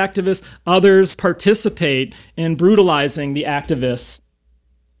civil rights activists. Others participate in brutalizing the activists.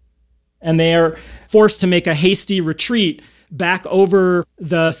 And they are forced to make a hasty retreat back over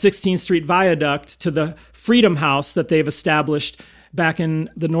the 16th Street Viaduct to the Freedom House that they've established back in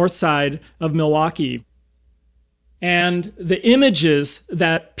the north side of Milwaukee. And the images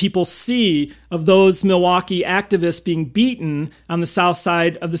that people see of those Milwaukee activists being beaten on the south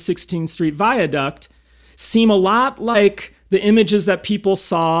side of the 16th Street Viaduct seem a lot like the images that people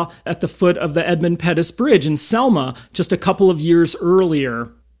saw at the foot of the Edmund Pettus Bridge in Selma just a couple of years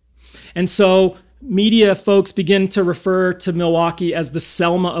earlier. And so media folks begin to refer to Milwaukee as the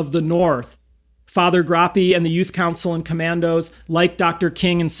Selma of the North. Father Grappi and the Youth Council and Commandos, like Dr.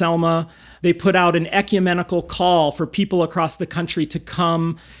 King and Selma, they put out an ecumenical call for people across the country to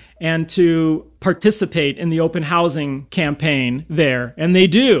come and to participate in the open housing campaign there. And they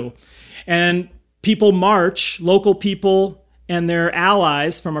do. And people march, local people and their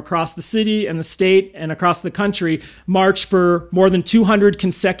allies from across the city and the state and across the country march for more than 200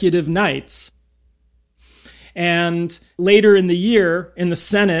 consecutive nights. And later in the year, in the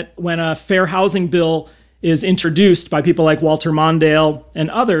Senate, when a fair housing bill is introduced by people like Walter Mondale and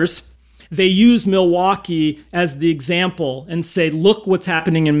others, they use Milwaukee as the example and say, look what's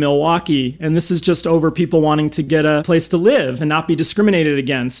happening in Milwaukee. And this is just over people wanting to get a place to live and not be discriminated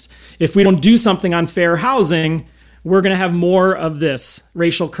against. If we don't do something on fair housing, we're going to have more of this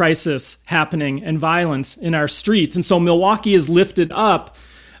racial crisis happening and violence in our streets. And so Milwaukee is lifted up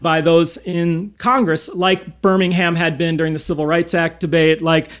by those in Congress, like Birmingham had been during the Civil Rights Act debate,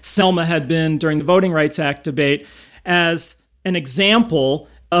 like Selma had been during the Voting Rights Act debate, as an example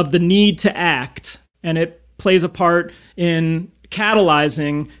of the need to act. And it plays a part in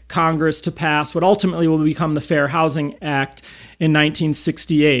catalyzing Congress to pass what ultimately will become the Fair Housing Act in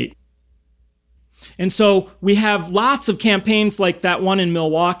 1968. And so we have lots of campaigns like that one in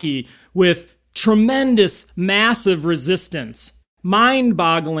Milwaukee with tremendous, massive resistance.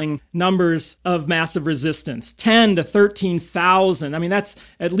 Mind-boggling numbers of massive resistance, 10 to 13,000. I mean, that's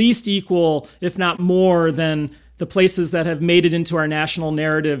at least equal, if not more, than the places that have made it into our national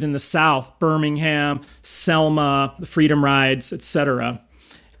narrative in the South, Birmingham, Selma, the Freedom Rides, etc.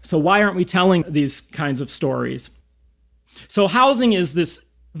 So why aren't we telling these kinds of stories? So housing is this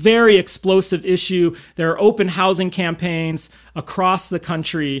very explosive issue. There are open housing campaigns across the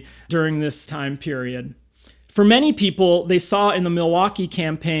country during this time period. For many people, they saw in the Milwaukee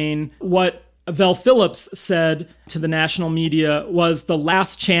campaign what Vel Phillips said to the national media was the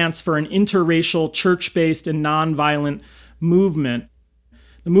last chance for an interracial, church-based, and nonviolent movement.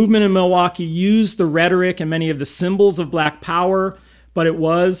 The movement in Milwaukee used the rhetoric and many of the symbols of Black power, but it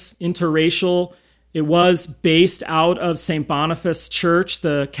was interracial. It was based out of St. Boniface Church,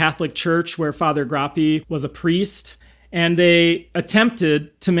 the Catholic church where Father Grappi was a priest, and they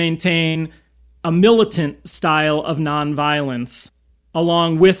attempted to maintain a militant style of nonviolence,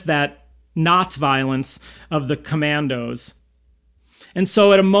 along with that not violence of the commandos. And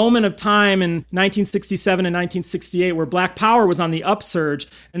so at a moment of time in 1967 and 1968 where Black power was on the upsurge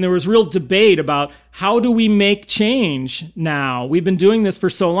and there was real debate about how do we make change now? We've been doing this for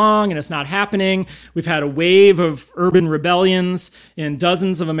so long and it's not happening. We've had a wave of urban rebellions in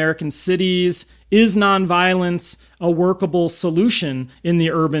dozens of American cities. Is nonviolence a workable solution in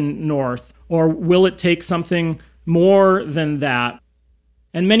the urban North? Or will it take something more than that?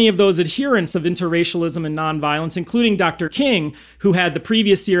 And many of those adherents of interracialism and nonviolence, including Dr. King, who had the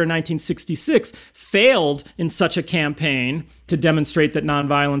previous year in 1966 failed in such a campaign to demonstrate that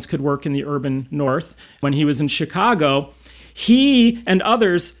nonviolence could work in the urban North when he was in Chicago, he and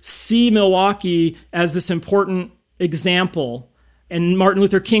others see Milwaukee as this important example. And Martin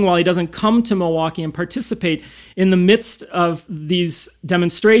Luther King, while he doesn't come to Milwaukee and participate in the midst of these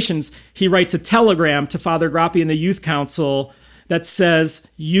demonstrations, he writes a telegram to Father Grappi and the Youth Council that says,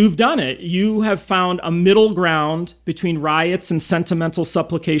 you've done it. You have found a middle ground between riots and sentimental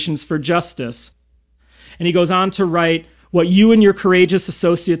supplications for justice. And he goes on to write, what you and your courageous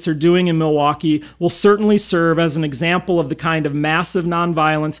associates are doing in Milwaukee will certainly serve as an example of the kind of massive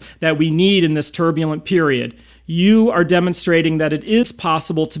nonviolence that we need in this turbulent period. You are demonstrating that it is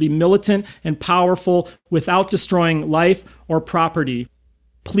possible to be militant and powerful without destroying life or property.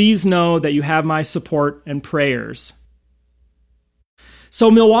 Please know that you have my support and prayers. So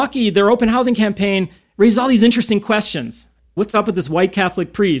Milwaukee, their open housing campaign raises all these interesting questions. What's up with this white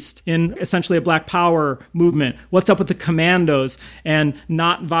Catholic priest in essentially a Black power movement? What's up with the commandos and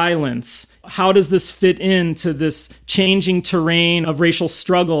not violence? How does this fit into this changing terrain of racial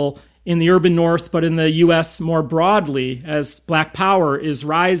struggle in the urban North, but in the U.S. more broadly as Black power is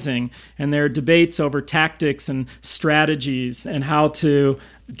rising and there are debates over tactics and strategies and how to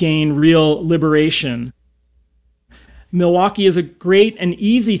gain real liberation? Milwaukee is a great and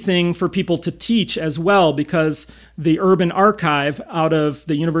easy thing for people to teach as well because the Urban Archive out of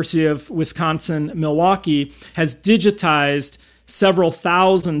the University of Wisconsin-Milwaukee has digitized several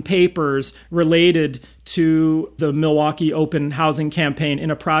thousand papers related to the Milwaukee Open Housing Campaign in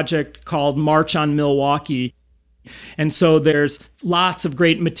a project called March on Milwaukee. And so there's lots of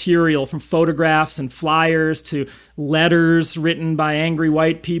great material, from photographs and flyers to letters written by angry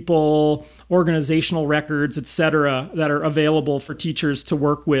white people, organizational records, etc., that are available for teachers to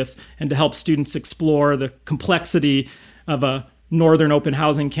work with and to help students explore the complexity of a Northern open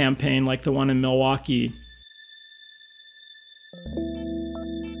housing campaign like the one in Milwaukee.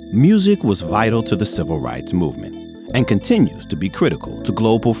 Music was vital to the civil rights movement and continues to be critical to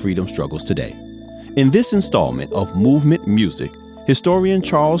global freedom struggles today. In this installment of Movement Music, historian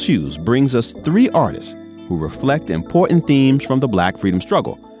Charles Hughes brings us 3 artists who reflect important themes from the Black freedom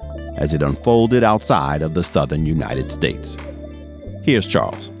struggle as it unfolded outside of the southern United States. Here's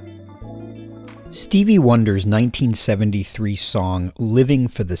Charles. Stevie Wonder's 1973 song, Living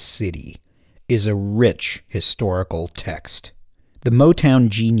for the City, is a rich historical text. The Motown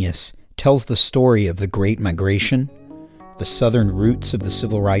genius tells the story of the Great Migration, the southern roots of the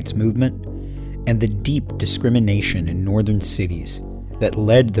civil rights movement, and the deep discrimination in northern cities that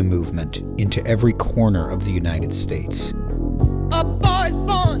led the movement into every corner of the United States. A boy's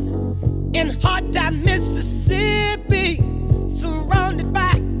born in hot-time Mississippi, surrounded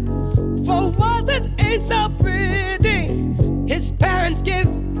by for one that ain't so pretty. His parents give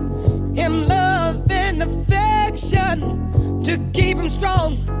him love and affection to keep him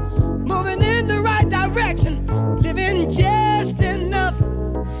strong, moving in the right direction, living just enough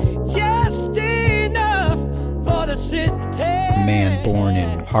for the city. A man born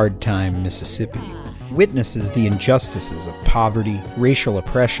in hard-time Mississippi witnesses the injustices of poverty, racial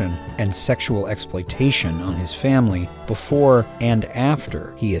oppression, and sexual exploitation on his family before and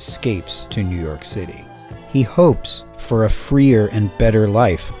after he escapes to New York City. He hopes for a freer and better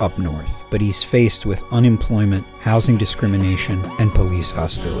life up north, but he's faced with unemployment, housing discrimination, and police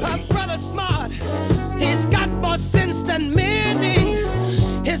hostility. My brother's smart, he's got more sense than many,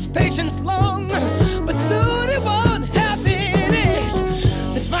 his patience long, but soon he won't have any.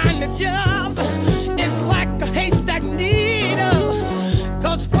 To find a job is like a haystack needle,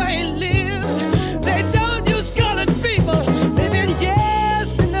 'cause where he lives, they don't use colored people, living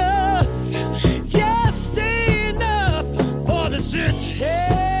just enough for the city.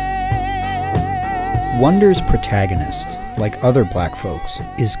 Wonder's protagonist, like other black folks,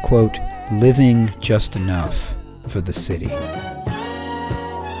 is, quote, living just enough for the city.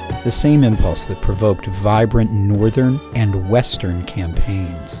 The same impulse that provoked vibrant northern and western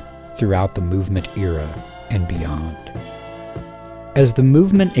campaigns throughout the movement era and beyond. As the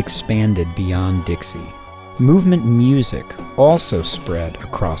movement expanded beyond Dixie, movement music also spread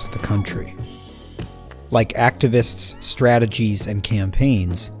across the country. Like activists, strategies, and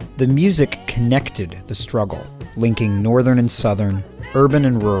campaigns, the music connected the struggle, linking northern and southern, urban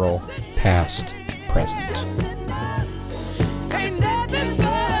and rural, past and present.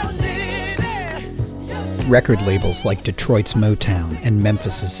 Record labels like Detroit's Motown and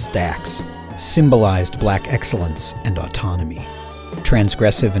Memphis's Stax symbolized black excellence and autonomy.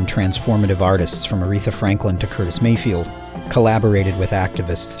 Transgressive and transformative artists from Aretha Franklin to Curtis Mayfield collaborated with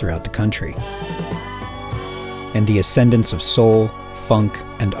activists throughout the country. And the ascendance of soul, funk,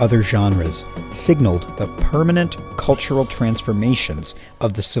 and other genres signaled the permanent cultural transformations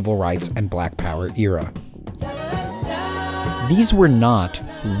of the civil rights and black power era. These were not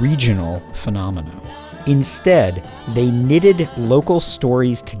regional phenomena. Instead, they knitted local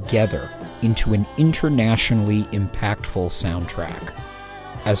stories together into an internationally impactful soundtrack.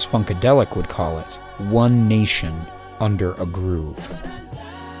 As Funkadelic would call it, one nation under a groove.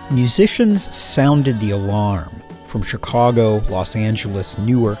 Musicians sounded the alarm from Chicago, Los Angeles,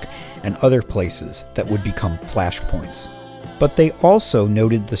 Newark, and other places that would become flashpoints. But they also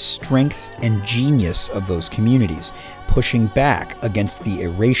noted the strength and genius of those communities, pushing back against the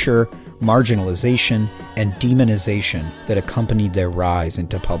erasure, marginalization, and demonization that accompanied their rise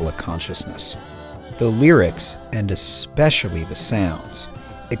into public consciousness. The lyrics, and especially the sounds,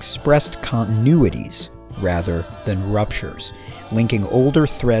 expressed continuities rather than ruptures, linking older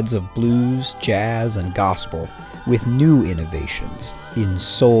threads of blues, jazz, and gospel with new innovations in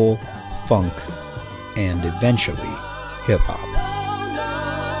soul, funk, and eventually hip-hop.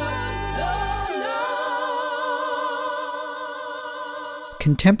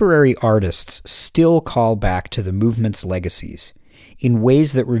 Contemporary artists still call back to the movement's legacies in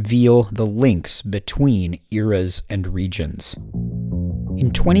ways that reveal the links between eras and regions. In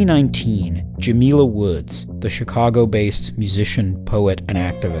 2019, Jamila Woods, the Chicago-based musician, poet, and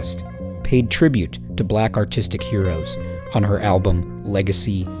activist, paid tribute to black artistic heroes on her album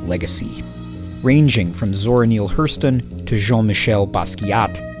Legacy, Legacy. Ranging from Zora Neale Hurston to Jean-Michel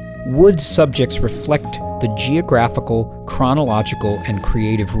Basquiat, Wood's subjects reflect the geographical, chronological, and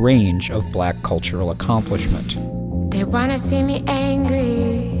creative range of Black cultural accomplishment. They wanna see me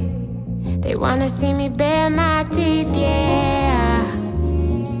angry. They wanna see me bare my teeth, yeah.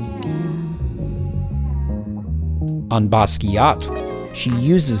 On Basquiat, she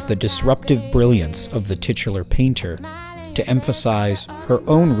uses the disruptive brilliance of the titular painter to emphasize her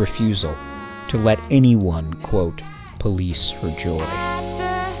own refusal to let anyone, quote, police her joy.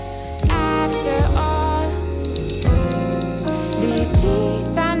 After all, these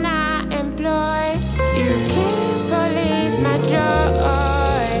teeth are not employed. You can't police my joy.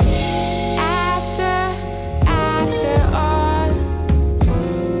 After all,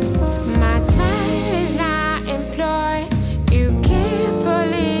 my smile is not employed. You can't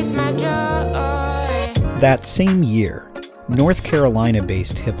police my joy. That same year, North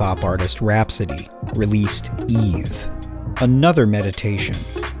Carolina-based hip-hop artist Rapsody released Eve, another meditation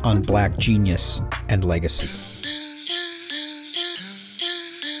on Black genius and legacy.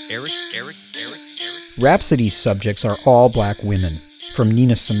 Rapsody's subjects are all Black women, from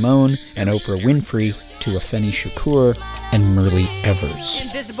Nina Simone and Oprah Winfrey to Afeni Shakur and Myrlie Evers.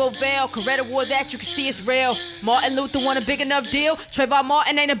 Invisible veil, Coretta wore that, you can see it's real. Martin Luther want a big enough deal. Trayvon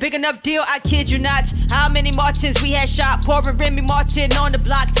Martin ain't a big enough deal, I kid you not. How many Martins we had shot, pouring Remy Martin on the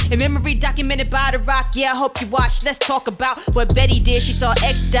block. In memory documented by The Rock, yeah, I hope you watch. Let's talk about what Betty did. She saw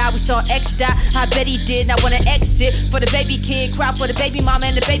X die, we saw X die. How Betty did, now wanna exit for the baby kid. Cry for the baby mama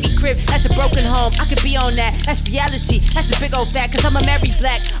and the baby crib. That's a broken home, I could be on that. That's reality, that's a big old fact. Cause I'm a married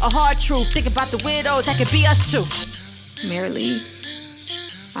Black, a hard truth. Think about the widows, that could be us too. Marilee,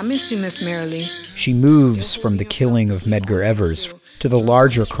 I miss you, Miss Marilee. She moves from the killing of Medgar Evers to the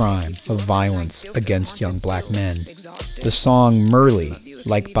larger crime of violence against young Black men. The song Myrlie,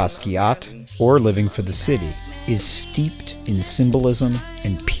 like Basquiat or Living for the City, is steeped in symbolism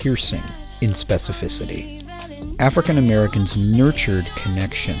and piercing in specificity. African Americans nurtured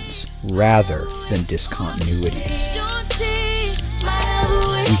connections rather than discontinuities.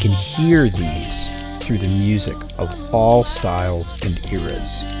 We can hear these through the music of all styles and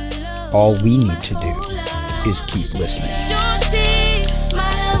eras. All we need to do is keep listening.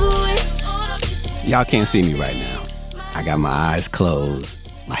 Y'all can't see me right now. I got my eyes closed.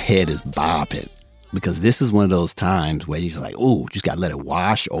 My head is bobbing. Because this is one of those times where he's like, ooh, just got to let it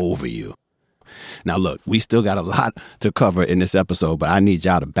wash over you. Now, look, we still got a lot to cover in this episode, but I need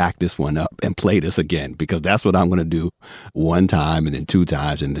y'all to back this one up and play this again, because that's what I'm going to do one time and then two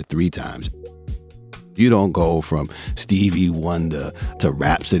times and then three times. You don't go from Stevie Wonder to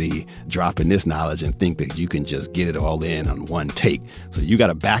Rapsody dropping this knowledge and think that you can just get it all in on one take. So you got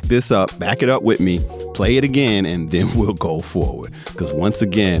to back this up, back it up with me, play it again, and then we'll go forward. Because once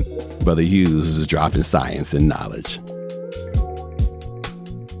again, Brother Hughes is dropping science and knowledge.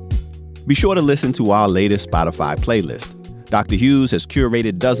 Be sure to listen to our latest Spotify playlist. Dr. Hughes has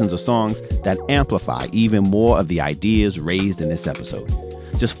curated dozens of songs that amplify even more of the ideas raised in this episode.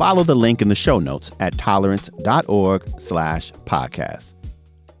 Just follow the link in the show notes at tolerance.org/podcast.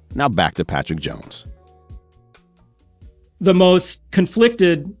 Now back to Patrick Jones. The most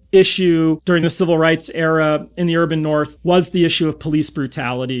conflicted issue during the civil rights era in the urban North was the issue of police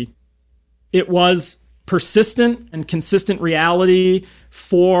brutality. It was persistent and consistent reality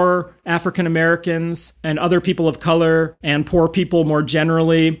for African Americans and other people of color and poor people more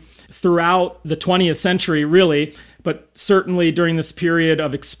generally throughout the 20th century, really, but certainly during this period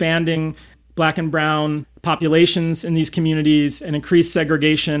of expanding Black and brown populations in these communities and increased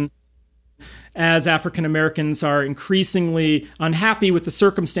segregation, as African Americans are increasingly unhappy with the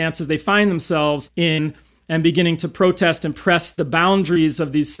circumstances they find themselves in and beginning to protest and press the boundaries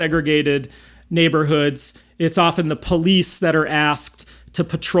of these segregated neighborhoods. It's often the police that are asked to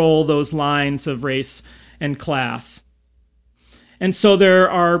patrol those lines of race and class. And so there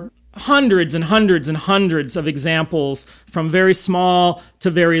are hundreds and hundreds and hundreds of examples from very small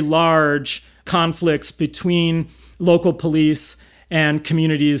to very large conflicts between local police and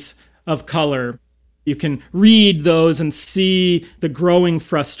communities of color. You can read those and see the growing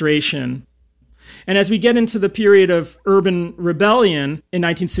frustration. And as we get into the period of urban rebellion in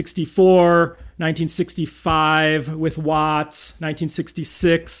 1964, 1965 with Watts,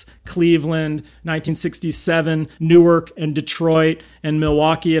 1966 Cleveland, 1967 Newark and Detroit and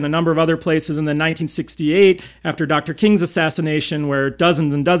Milwaukee and a number of other places, and then 1968 after Dr. King's assassination, where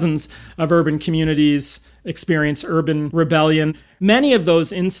dozens and dozens of urban communities experience urban rebellion. Many of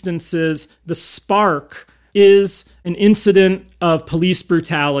those instances, the spark is an incident of police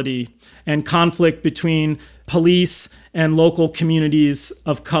brutality and conflict between police and local communities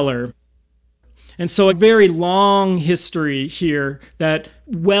of color. And so a very long history here that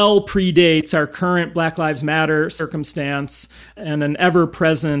well predates our current Black Lives Matter circumstance and an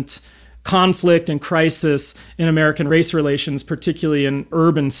ever-present conflict and crisis in American race relations, particularly in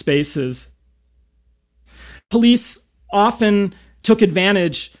urban spaces. Police often took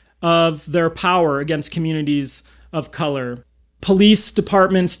advantage of their power against communities of color. Police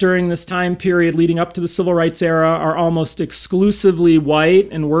departments during this time period leading up to the Civil Rights era are almost exclusively white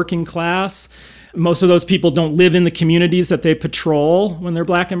and working class. Most of those people don't live in the communities that they patrol when they're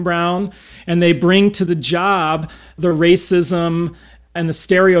black and brown, and they bring to the job the racism and the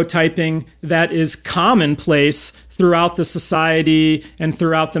stereotyping that is commonplace throughout the society and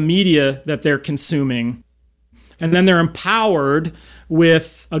throughout the media that they're consuming. And then they're empowered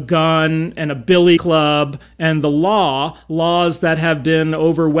with a gun and a billy club and the laws that have been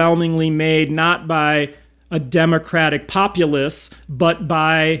overwhelmingly made not by a democratic populace, but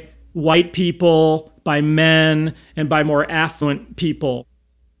by white people, by men, and by more affluent people.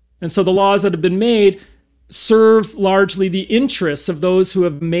 And so the laws that have been made serve largely the interests of those who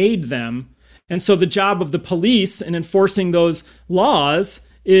have made them. And so the job of the police in enforcing those laws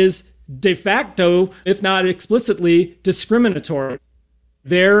is de facto, if not explicitly, discriminatory.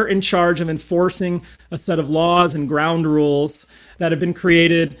 They're in charge of enforcing a set of laws and ground rules that have been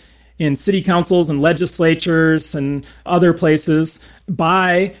created in city councils and legislatures and other places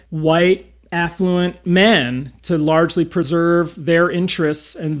by white, affluent men to largely preserve their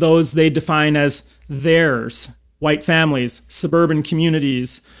interests and those they define as theirs, white families, suburban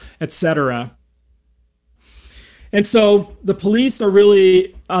communities, etc. And so the police are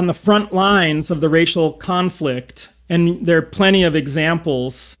really on the front lines of the racial conflict, and there are plenty of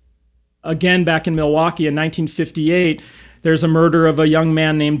examples. Again, back in Milwaukee in 1958, there's a murder of a young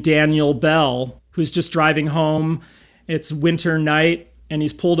man named Daniel Bell, who's just driving home. It's winter night, and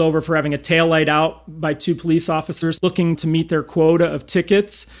he's pulled over for having a taillight out by two police officers looking to meet their quota of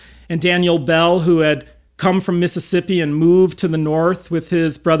tickets. And Daniel Bell, who had come from Mississippi and moved to the north with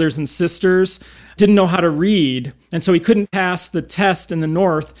his brothers and sisters, didn't know how to read. And so he couldn't pass the test in the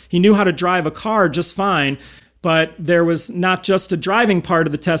north. He knew how to drive a car just fine, but there was not just a driving part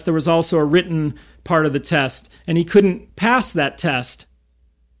of the test, there was also a written part of the test, and he couldn't pass that test.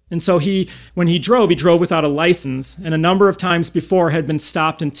 And so when he drove without a license, and a number of times before had been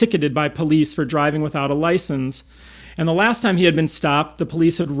stopped and ticketed by police for driving without a license. And the last time he had been stopped, the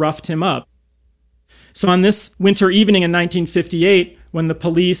police had roughed him up. So on this winter evening in 1958, when the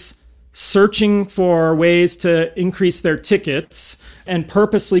police, searching for ways to increase their tickets and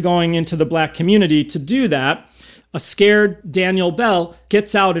purposely going into the black community to do that, a scared Daniel Bell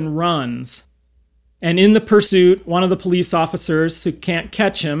gets out and runs. And in the pursuit, one of the police officers who can't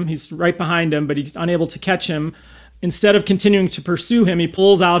catch him, he's right behind him, but he's unable to catch him, instead of continuing to pursue him, he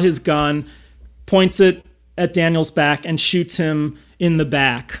pulls out his gun, points it at Daniel's back, and shoots him in the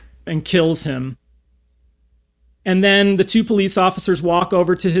back and kills him. And then the two police officers walk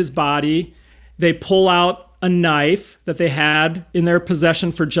over to his body. They pull out a knife that they had in their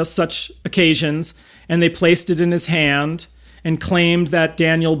possession for just such occasions, and they placed it in his hand and claimed that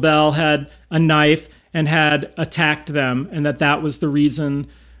Daniel Bell had a knife and had attacked them, and that was the reason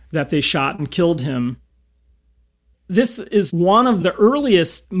that they shot and killed him. This is one of the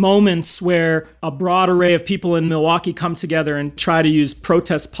earliest moments where a broad array of people in Milwaukee come together and try to use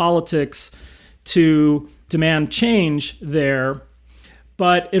protest politics to demand change there.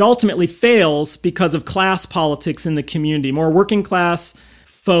 But it ultimately fails because of class politics in the community. More working class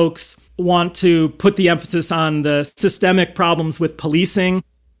folks want to put the emphasis on the systemic problems with policing,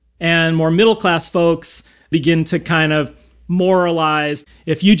 and more middle class folks begin to kind of moralize.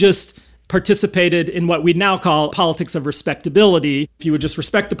 If you just participated in what we now call politics of respectability, if you would just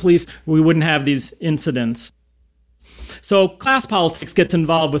respect the police, we wouldn't have these incidents. So class politics gets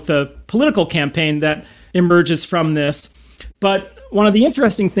involved with the political campaign that emerges from this. But one of the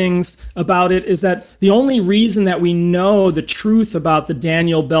interesting things about it is that the only reason that we know the truth about the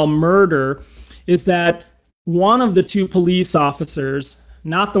Daniel Bell murder is that one of the two police officers,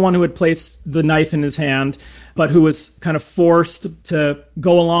 not the one who had placed the knife in his hand, but who was kind of forced to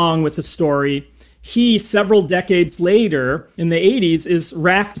go along with the story, he, several decades later, in the 80s, is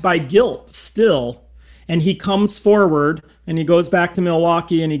racked by guilt still. And he comes forward, and he goes back to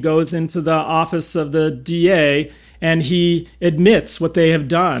Milwaukee, and he goes into the office of the DA, and he admits what they have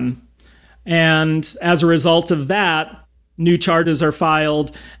done. And as a result of that, new charges are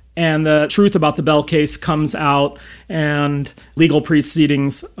filed, and the truth about the Bell case comes out, and legal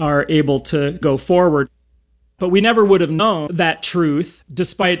proceedings are able to go forward. But we never would have known that truth,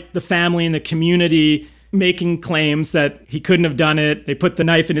 despite the family and the community making claims that he couldn't have done it. They put the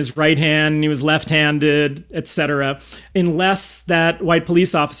knife in his right hand and he was left-handed, etc., unless that white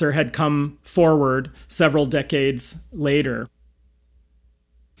police officer had come forward several decades later.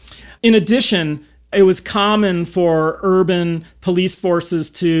 In addition, it was common for urban police forces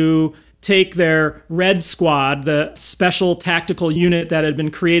to take their Red Squad, the special tactical unit that had been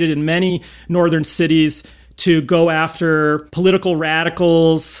created in many northern cities to go after political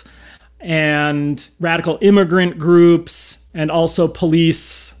radicals and radical immigrant groups, and also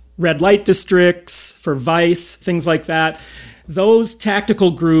police red light districts for vice, things like that. Those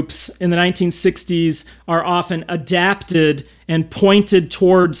tactical groups in the 1960s are often adapted and pointed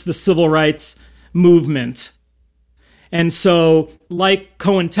towards the civil rights movement. And so, like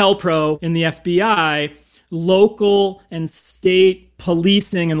COINTELPRO in the FBI, local and state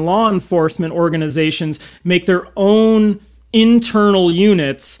policing and law enforcement organizations make their own internal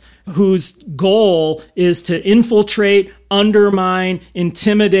units whose goal is to infiltrate, undermine,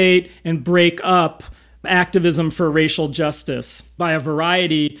 intimidate, and break up activism for racial justice by a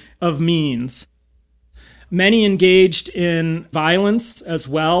variety of means. Many engaged in violence as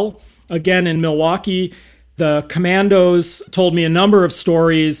well. Again, in Milwaukee, the commandos told me a number of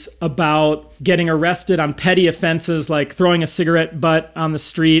stories about getting arrested on petty offenses like throwing a cigarette butt on the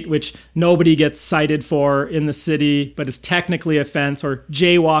street, which nobody gets cited for in the city, but is technically offense, or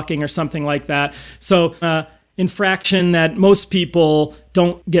jaywalking or something like that. So infraction that most people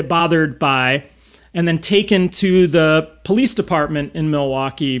don't get bothered by, and then taken to the police department in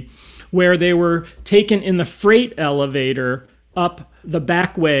Milwaukee, where they were taken in the freight elevator up the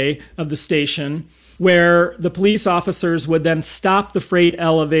back way of the station, where the police officers would then stop the freight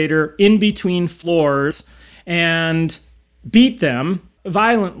elevator in between floors and beat them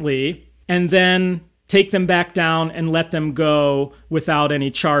violently, and then take them back down and let them go without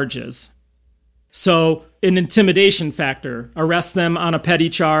any charges. So an intimidation factor, arrest them on a petty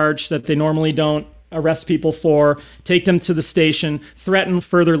charge that they normally don't arrest people for, take them to the station, threaten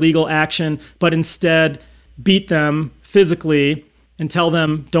further legal action, but instead beat them physically and tell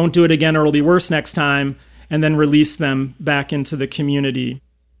them, don't do it again or it'll be worse next time, and then release them back into the community.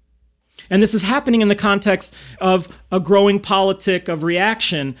 And this is happening in the context of a growing politic of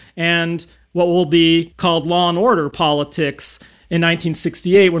reaction and what will be called law and order politics in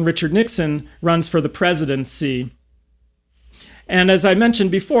 1968 when Richard Nixon runs for the presidency. And as I mentioned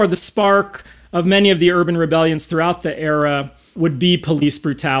before, the spark of many of the urban rebellions throughout the era would be police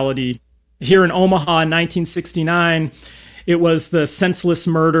brutality. Here in Omaha in 1969, it was the senseless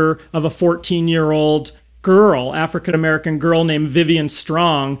murder of a 14-year-old girl, African-American girl named Vivian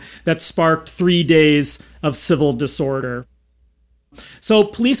Strong, that sparked 3 days of civil disorder. So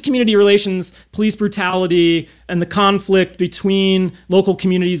police-community relations, police brutality, and the conflict between local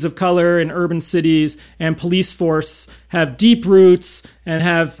communities of color in urban cities and police force have deep roots and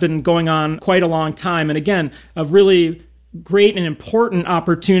have been going on quite a long time. And again, a really great and important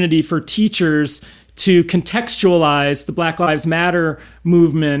opportunity for teachers to contextualize the Black Lives Matter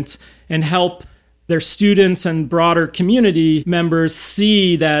movement and help their students and broader community members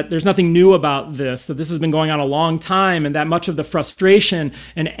see that there's nothing new about this, that this has been going on a long time, and that much of the frustration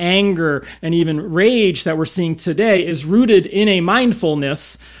and anger and even rage that we're seeing today is rooted in a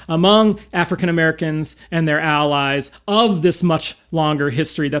mindfulness among African Americans and their allies of this much longer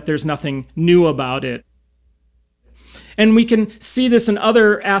history, that there's nothing new about it. And we can see this in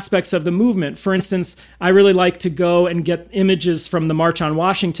other aspects of the movement. For instance, I really like to go and get images from the March on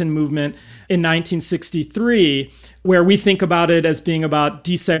Washington movement in 1963, where we think about it as being about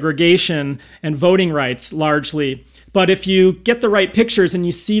desegregation and voting rights largely. But if you get the right pictures and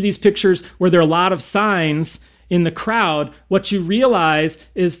you see these pictures where there are a lot of signs in the crowd, what you realize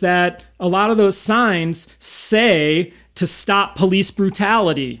is that a lot of those signs say to stop police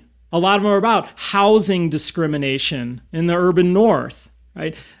brutality. A lot of them are about housing discrimination in the urban north,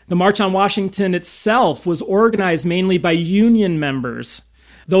 right? The March on Washington itself was organized mainly by union members.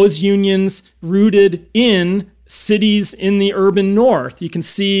 Those unions rooted in cities in the urban north. You can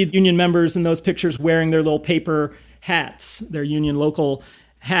see union members in those pictures wearing their little paper hats, their union local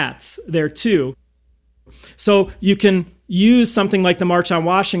hats there too. So you can use something like the March on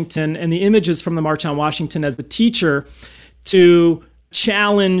Washington and the images from the March on Washington as a teacher to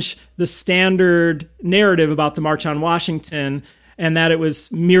challenge the standard narrative about the March on Washington and that it was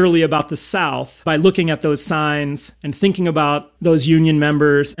merely about the South by looking at those signs and thinking about those union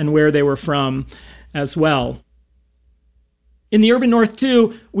members and where they were from as well. In the urban north,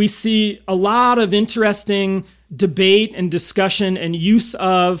 too, we see a lot of interesting debate and discussion and use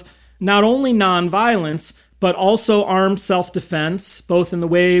of not only nonviolence, but also armed self-defense, both in the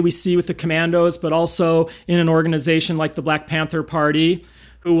way we see with the commandos, but also in an organization like the Black Panther Party,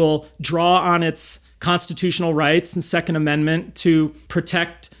 who will draw on its constitutional rights and Second Amendment to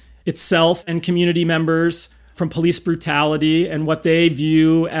protect itself and community members from police brutality and what they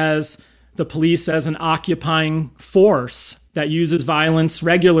view as the police as an occupying force that uses violence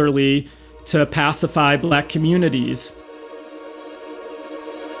regularly to pacify Black communities.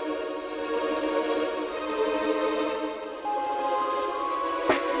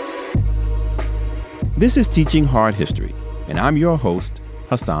 This is Teaching Hard History, and I'm your host,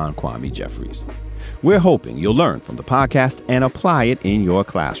 Hassan Kwame Jeffries. We're hoping you'll learn from the podcast and apply it in your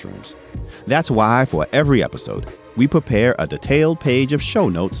classrooms. That's why for every episode, we prepare a detailed page of show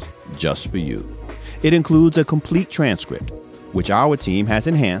notes just for you. It includes a complete transcript, which our team has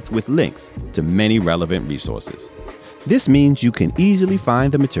enhanced with links to many relevant resources. This means you can easily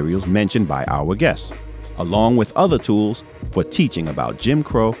find the materials mentioned by our guests, along with other tools for teaching about Jim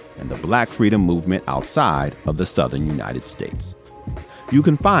Crow and the Black freedom movement outside of the Southern United States. You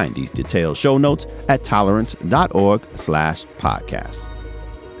can find these detailed show notes at tolerance.org/podcast.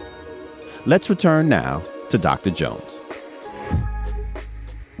 Let's return now to Dr. Jones.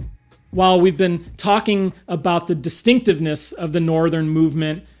 While we've been talking about the distinctiveness of the Northern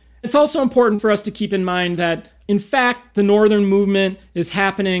movement, it's also important for us to keep in mind that, in fact, the Northern movement is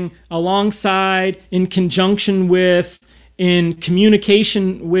happening alongside, in conjunction with, in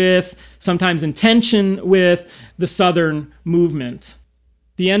communication with, sometimes in tension with, the Southern movement.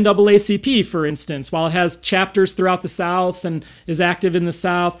 The NAACP, for instance, while it has chapters throughout the South and is active in the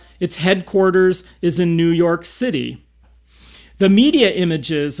South, its headquarters is in New York City. The media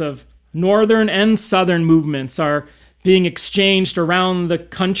images of Northern and Southern movements are being exchanged around the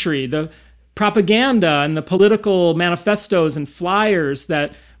country. The propaganda and the political manifestos and flyers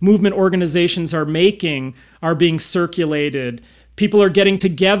that movement organizations are making are being circulated. People are getting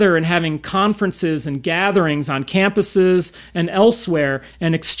together and having conferences and gatherings on campuses and elsewhere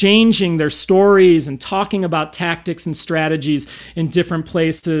and exchanging their stories and talking about tactics and strategies in different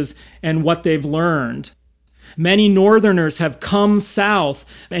places and what they've learned. Many Northerners have come south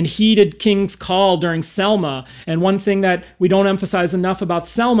and heeded King's call during Selma. And one thing that we don't emphasize enough about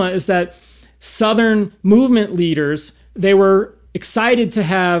Selma is that Southern movement leaders, they were excited to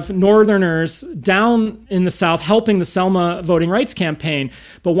have Northerners down in the South helping the Selma voting rights campaign.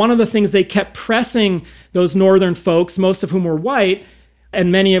 But one of the things they kept pressing those Northern folks, most of whom were white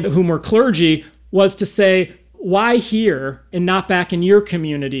and many of whom were clergy, was to say, why here and not back in your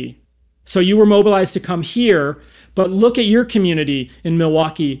community? So you were mobilized to come here, but look at your community in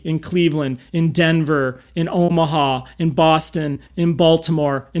Milwaukee, in Cleveland, in Denver, in Omaha, in Boston, in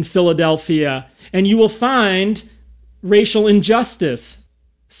Baltimore, in Philadelphia, and you will find racial injustice.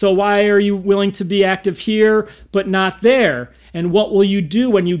 So why are you willing to be active here but not there? And what will you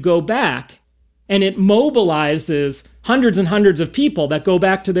do when you go back? And it mobilizes hundreds and hundreds of people that go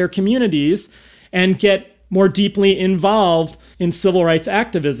back to their communities and get more deeply involved in civil rights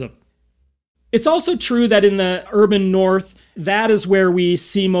activism. It's also true that in the urban North, that is where we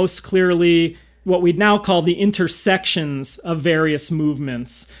see most clearly what we'd now call the intersections of various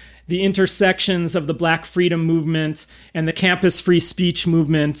movements. The intersections of the Black freedom movement and the campus free speech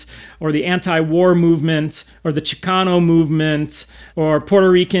movement, or the anti-war movement, or the Chicano movement, or Puerto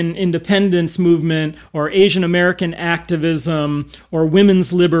Rican independence movement, or Asian American activism, or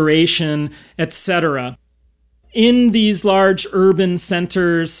women's liberation, etc. In these large urban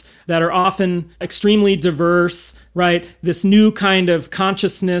centers that are often extremely diverse, right, this new kind of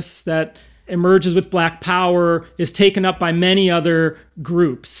consciousness that emerges with Black power is taken up by many other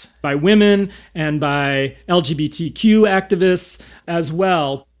groups, by women and by LGBTQ activists as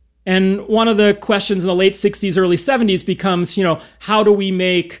well. And one of the questions in the late 60s, early 70s becomes, how do we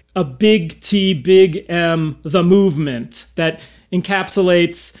make a big T, big M, the movement that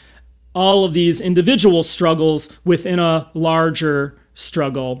encapsulates all of these individual struggles within a larger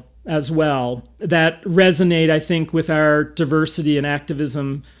struggle as well that resonate, I think, with our diversity and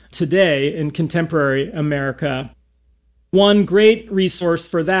activism today in contemporary America. One great resource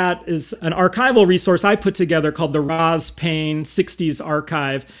for that is an archival resource I put together called the Roz Payne 60s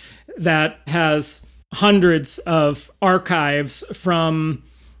Archive that has hundreds of archives from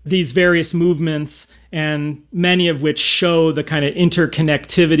these various movements, and many of which show the kind of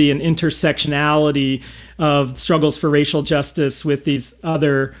interconnectivity and intersectionality of struggles for racial justice with these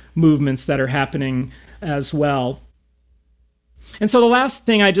other movements that are happening as well. And so the last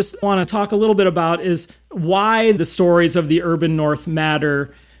thing I just want to talk a little bit about is why the stories of the urban North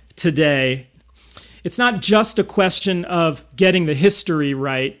matter today. It's not just a question of getting the history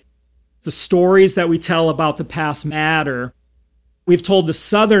right. the stories that we tell about the past matter. We've told the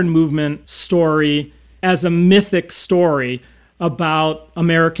Southern movement story as a mythic story about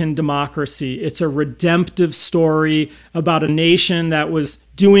American democracy. It's a redemptive story about a nation that was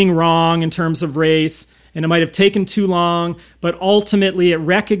doing wrong in terms of race, and it might have taken too long, but ultimately it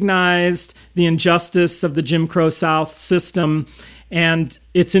recognized the injustice of the Jim Crow South system, and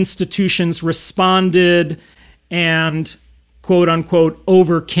its institutions responded and, quote unquote,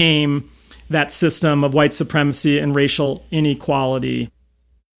 overcame that system of white supremacy and racial inequality.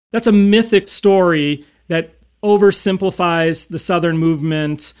 That's a mythic story that oversimplifies the Southern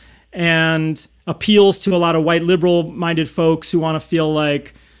movement and appeals to a lot of white liberal-minded folks who want to feel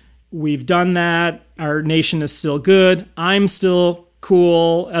like we've done that, our nation is still good, I'm still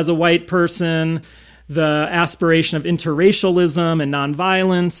cool as a white person, the aspiration of interracialism and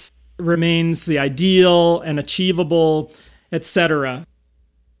nonviolence remains the ideal and achievable, etc.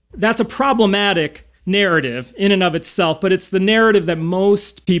 That's a problematic narrative in and of itself, but it's the narrative that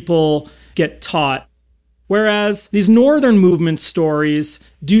most people get taught. Whereas these Northern movement stories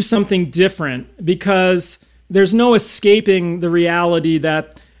do something different because there's no escaping the reality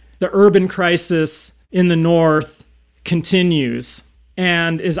that the urban crisis in the North continues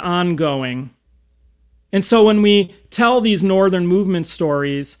and is ongoing. And so when we tell these Northern movement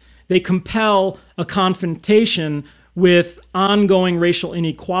stories, they compel a confrontation with ongoing racial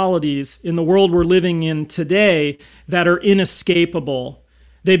inequalities in the world we're living in today that are inescapable.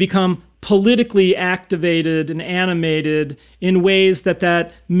 They become politically activated and animated in ways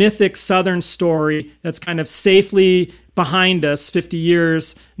that mythic Southern story that's kind of safely behind us 50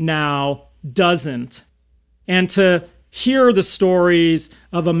 years now doesn't. And to hear the stories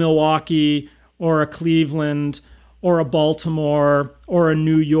of a Milwaukee or a Cleveland or a Baltimore or a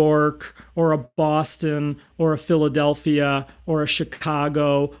New York or a Boston or a Philadelphia or a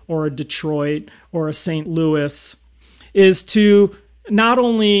Chicago or a Detroit or a St. Louis is to not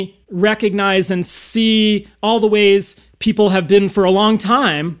only recognize and see all the ways people have been for a long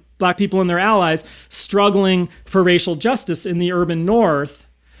time, Black people and their allies, struggling for racial justice in the urban North,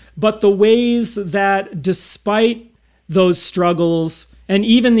 but the ways that despite those struggles and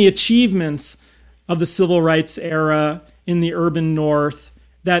even the achievements of the civil rights era in the urban North,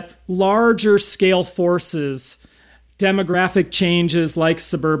 that larger scale forces, demographic changes like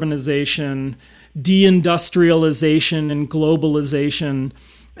suburbanization, deindustrialization and globalization,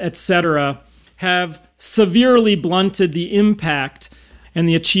 etc., have severely blunted the impact and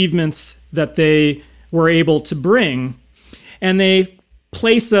the achievements that they were able to bring. And they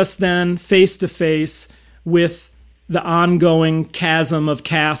place us then face to face with the ongoing chasm of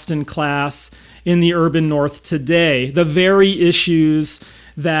caste and class in the urban North today, the very issues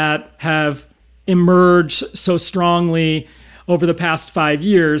that have emerged so strongly over the past 5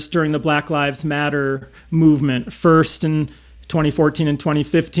 years during the Black Lives Matter movement, first in 2014 and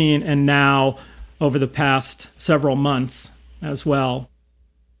 2015, and now over the past several months as well.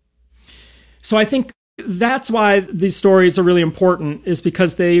 So I think that's why these stories are really important, is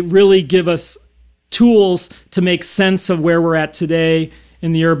because they really give us tools to make sense of where we're at today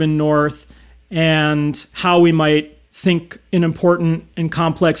in the urban North and how we might think in important and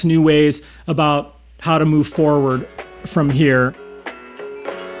complex new ways about how to move forward from here.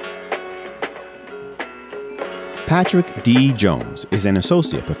 Patrick D. Jones is an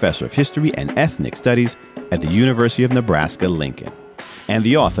associate professor of history and ethnic studies at the University of Nebraska-Lincoln and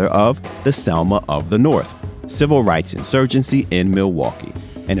the author of The Selma of the North, Civil Rights Insurgency in Milwaukee,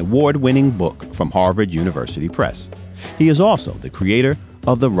 an award-winning book from Harvard University Press. He is also the creator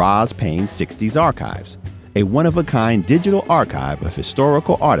of the Roz Payne 60s Archives, a one-of-a-kind digital archive of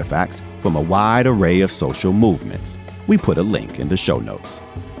historical artifacts from a wide array of social movements. We put a link in the show notes.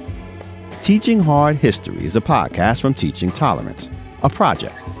 Teaching Hard History is a podcast from Teaching Tolerance, a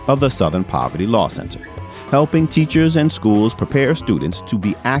project of the Southern Poverty Law Center, helping teachers and schools prepare students to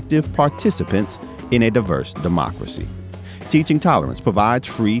be active participants in a diverse democracy. Teaching Tolerance provides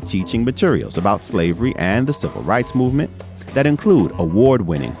free teaching materials about slavery and the civil rights movement that include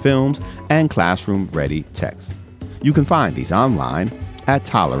award-winning films and classroom-ready texts. You can find these online at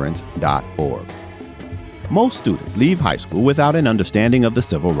tolerance.org. Most students leave high school without an understanding of the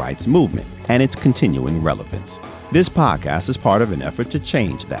civil rights movement and its continuing relevance. This podcast is part of an effort to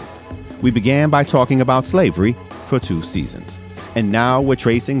change that. We began by talking about slavery for 2 seasons, and now we're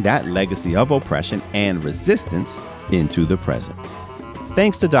tracing that legacy of oppression and resistance into the present.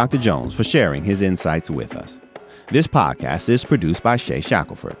 Thanks to Dr. Jones for sharing his insights with us. This podcast is produced by Shay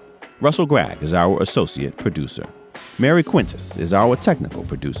Shackelford. Russell Gregg is our associate producer. Mary Quintus is our technical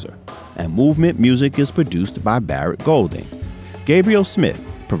producer. And Movement Music is produced by Barrett Golding. Gabriel Smith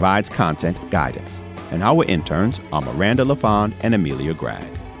provides content guidance, and our interns are Miranda LaFond and Amelia Gregg.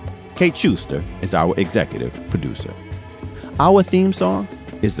 Kate Schuster is our executive producer. Our theme song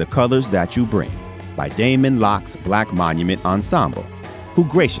is The Colors That You Bring by Damon Locke's Black Monument Ensemble, who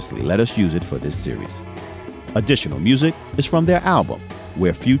graciously let us use it for this series. Additional music is from their album,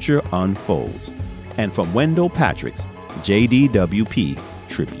 Where Future Unfolds, and from Wendell Patrick's JDWP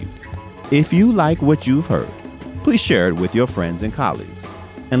Tribute. If you like what you've heard, please share it with your friends and colleagues,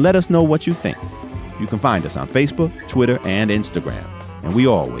 and let us know what you think. You can find us on Facebook, Twitter, and Instagram, and we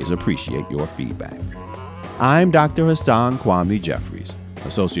always appreciate your feedback. I'm Dr. Hassan Kwame Jeffries,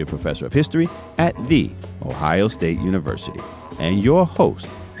 Associate Professor of History at The Ohio State University, and your host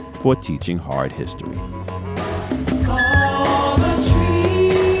for Teaching Hard History.